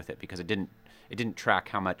what to do with it because it didn't track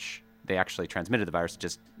how much they actually transmitted the virus,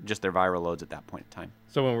 just their viral loads at that point in time.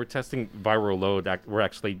 So when we're testing viral load, we're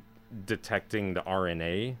actually detecting the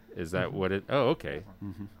RNA. Is that what it? Oh, okay.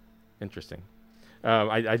 Mm-hmm. Interesting.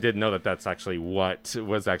 I did know that's actually what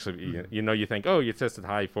was actually, you think, oh, you tested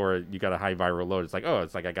high you got a high viral load. It's like, oh,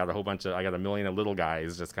 it's like I got a million of little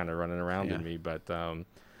guys just kind of running around in me. But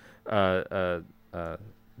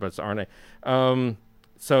it's RNA.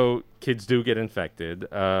 So kids do get infected.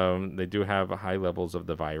 They do have high levels of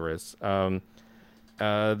the virus.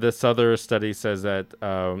 This other study says that,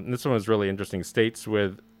 this one was really interesting, states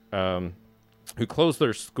with who closed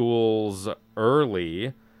their schools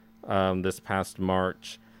early this past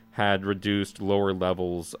March had reduced lower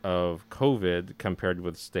levels of COVID compared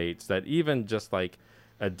with states that even just like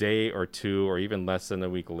a day or two or even less than a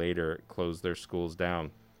week later closed their schools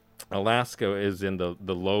down. Alaska is in the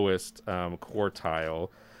lowest quartile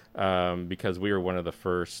because we were one of the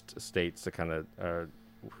first states to kind of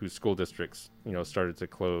whose school districts started to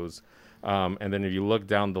close. And then if you look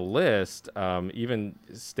down the list, even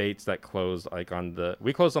states that closed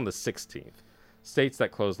we closed on the 16th. States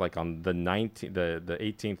that closed like on the 19th, the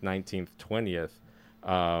 18th, 19th, 20th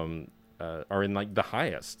are in like the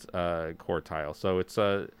highest quartile. So it's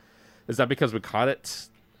is that because we caught it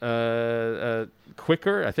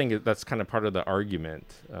quicker? I think that's kind of part of the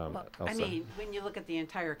argument. I mean, when you look at the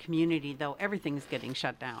entire community, though, everything's getting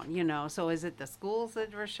shut down, So is it the schools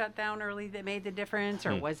that were shut down early that made the difference?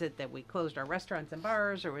 Or was it that we closed our restaurants and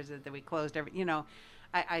bars? Or was it that we closed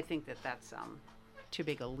I think that's too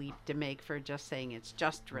big a leap to make for just saying it's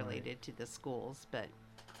just related to the schools. But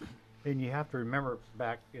And you have to remember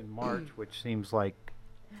back in March, which seems like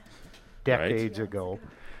decades ago,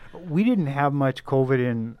 we didn't have much COVID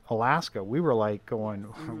in Alaska. We were like going,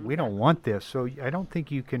 we don't want this. So I don't think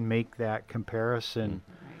you can make that comparison.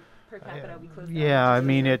 Per capita, we closed Yeah, I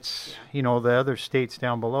mean, it's, the other states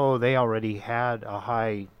down below, they already had a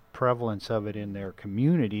high prevalence of it in their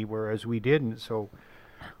community, whereas we didn't. So,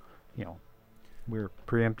 we're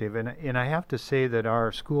preemptive. And I have to say that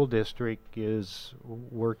our school district is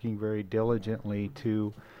working very diligently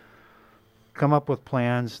to come up with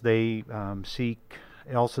plans. They seek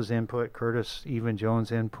Elsa's input, Curtis, even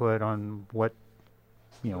Jones' input on what,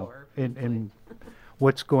 and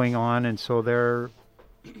what's going on. And so they're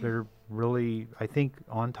really, I think,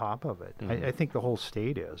 on top of it. I think the whole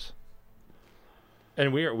state is.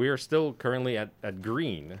 And we are still currently at a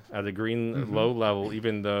green low level,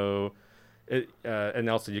 even though and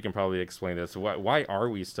Elsa, you can probably explain this. Why are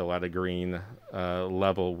we still at a green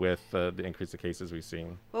level with the increase of cases we've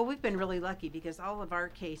seen? Well, we've been really lucky because all of our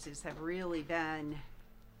cases have really been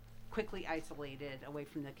quickly isolated away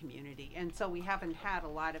from the community. And so we haven't had a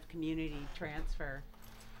lot of community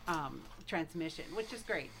transmission, which is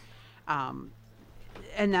great.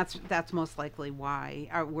 And that's most likely why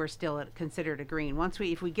we're still considered a green.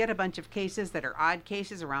 If we get a bunch of cases that are odd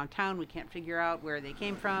cases around town, we can't figure out where they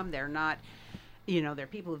came from. They're not, they're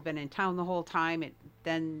people who've been in town the whole time.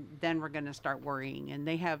 Then we're going to start worrying. And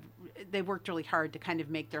they've worked really hard to kind of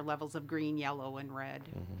make their levels of green, yellow, and red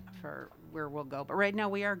for where we'll go. But right now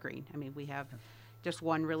we are green. I mean, we have just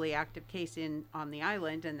one really active case on the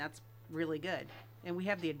island, and that's really good. And we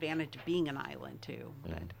have the advantage of being an island too.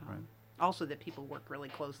 But, also that people work really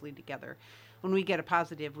closely together. When we get a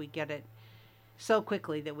positive, we get it so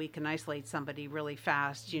quickly that we can isolate somebody really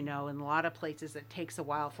fast. In a lot of places it takes a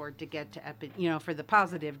while for it to get to for the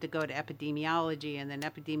positive to go to epidemiology, and then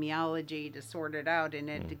epidemiology to sort it out, and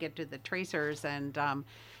then to get to the tracers. And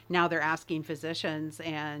now they're asking physicians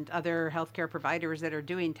and other healthcare providers that are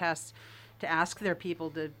doing tests to ask their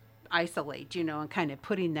people to isolate, and kind of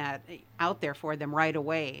putting that out there for them right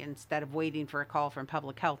away instead of waiting for a call from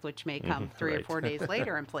public health, which may come 3 or 4 days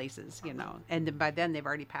later in places, and then by then they've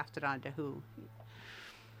already passed it on to who.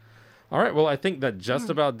 All right. Well, I think that just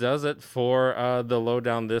about does it for the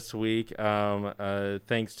Lowdown this week.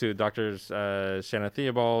 Thanks to Drs. Shana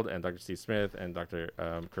Theobald and Dr. Steve Smith and Dr.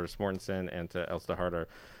 Curtis Mortenson, and to Elsa DeHart, our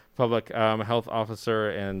public health officer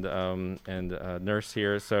and nurse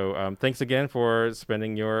here. So thanks again for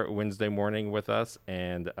spending your Wednesday morning with us.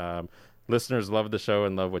 And listeners love the show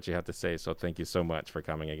and love what you have to say. So thank you so much for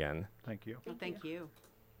coming again. Thank you. Well, thank you.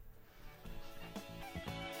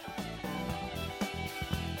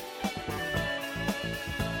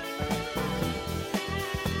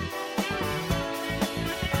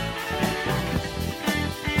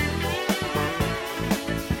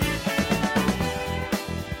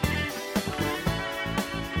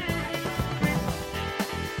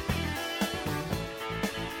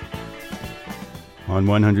 On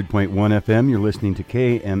 100.1 FM, you're listening to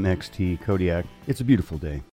KMXT Kodiak. It's a beautiful day.